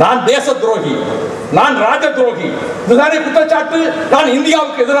 நான் தேச துரோகி, நான் ராஜ துரோகி, இதுதானே குற்றச்சாட்டு? நான்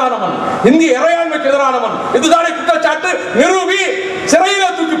இந்தியாவுக்கு எதிரானவன், இந்திய இறையாண்மைக்கு எதிரானவன், இதுதானே குற்றச்சாட்டு? நிரூபி, சிறையில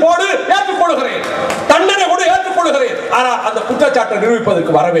தூக்கி போடு, ஏற்றுக்கொள்கிறேன், தண்டனை கூட ஏற்றுக்கொள்கிறேன். ஆனால் அந்த குற்றச்சாட்டை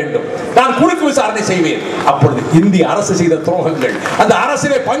நிரூபிப்பதற்கு வர வேண்டும். நான் குறுக்கு விசாரணை செய்வேன். அப்பொழுது இந்திய அரசு செய்த துரோகங்கள், அந்த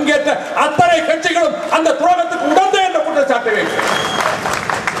அரசிலே பங்கேற்ற அத்தனை கட்சிகளும் அந்த துரோகத்துக்கு உடந்தை என்ற குற்றச்சாட்டை வேண்டும்.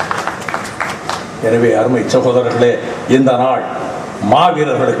 எனவே அருமை சகோதரர்களே, இந்த நாள்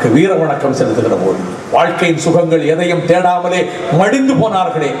மாவீரர்களுக்கு வீர வணக்கம் செலுத்துகிற போது, வாழ்க்கையின் சுகங்கள் எதையும் தேடாமலே மடிந்து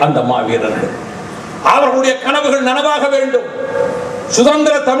போனார்களே அந்த மாவீரர்கள், அவர்களுடைய கனவுகள் நனவாக வேண்டும்.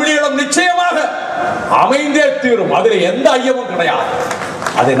 சுதந்திர தமிழீழம் நிச்சயமாக அமைந்தே தீரும், அதில் எந்த ஐயமும் கிடையாது.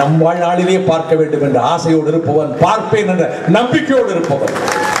 அதை நம் வாழ்நாளிலே பார்க்க வேண்டும் என்ற ஆசையோடு இருப்பவன், பார்ப்பேன் என்ற நம்பிக்கையோடு இருப்பவன்.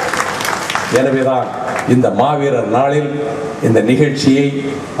 எனவேதான் இந்த மாவீரர் நாளில் இந்த நிகழ்ச்சியை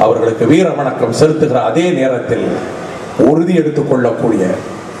அவர்களுக்கு வீர வணக்கம் செலுத்துகிற அதே நேரத்தில் உறுதி எடுத்துக் கொள்ளக்கூடிய,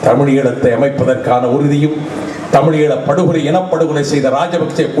 தமிழீழத்தை அமைப்பதற்கான உறுதியும், தமிழீழ படுகொலை இனப்படுகொலை செய்த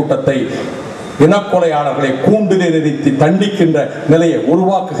ராஜபக்சே கூட்டத்தை, இனக்கொலையாளர்களை கூண்டிலே நிறுத்தி தண்டிக்கின்ற நிலையை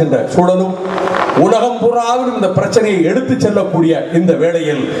உருவாக்குகின்ற சூழலும், உலகம் பூராவிலும் இந்த பிரச்சனையை எடுத்துச் செல்லக்கூடிய இந்த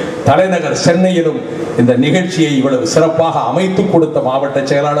வேளையில் தலைநகர் சென்னையிலும் இந்த நிகழ்ச்சியை இவ்வளவு சிறப்பாக அமைத்துக் கொடுத்த மாவட்ட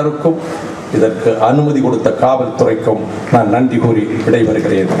செயலாளருக்கும், இதற்கு அனுமதி கொடுத்த காவல்துறைக்கும் நான் நன்றி கூறி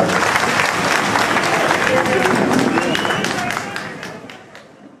விடைபெறுகிறேன்.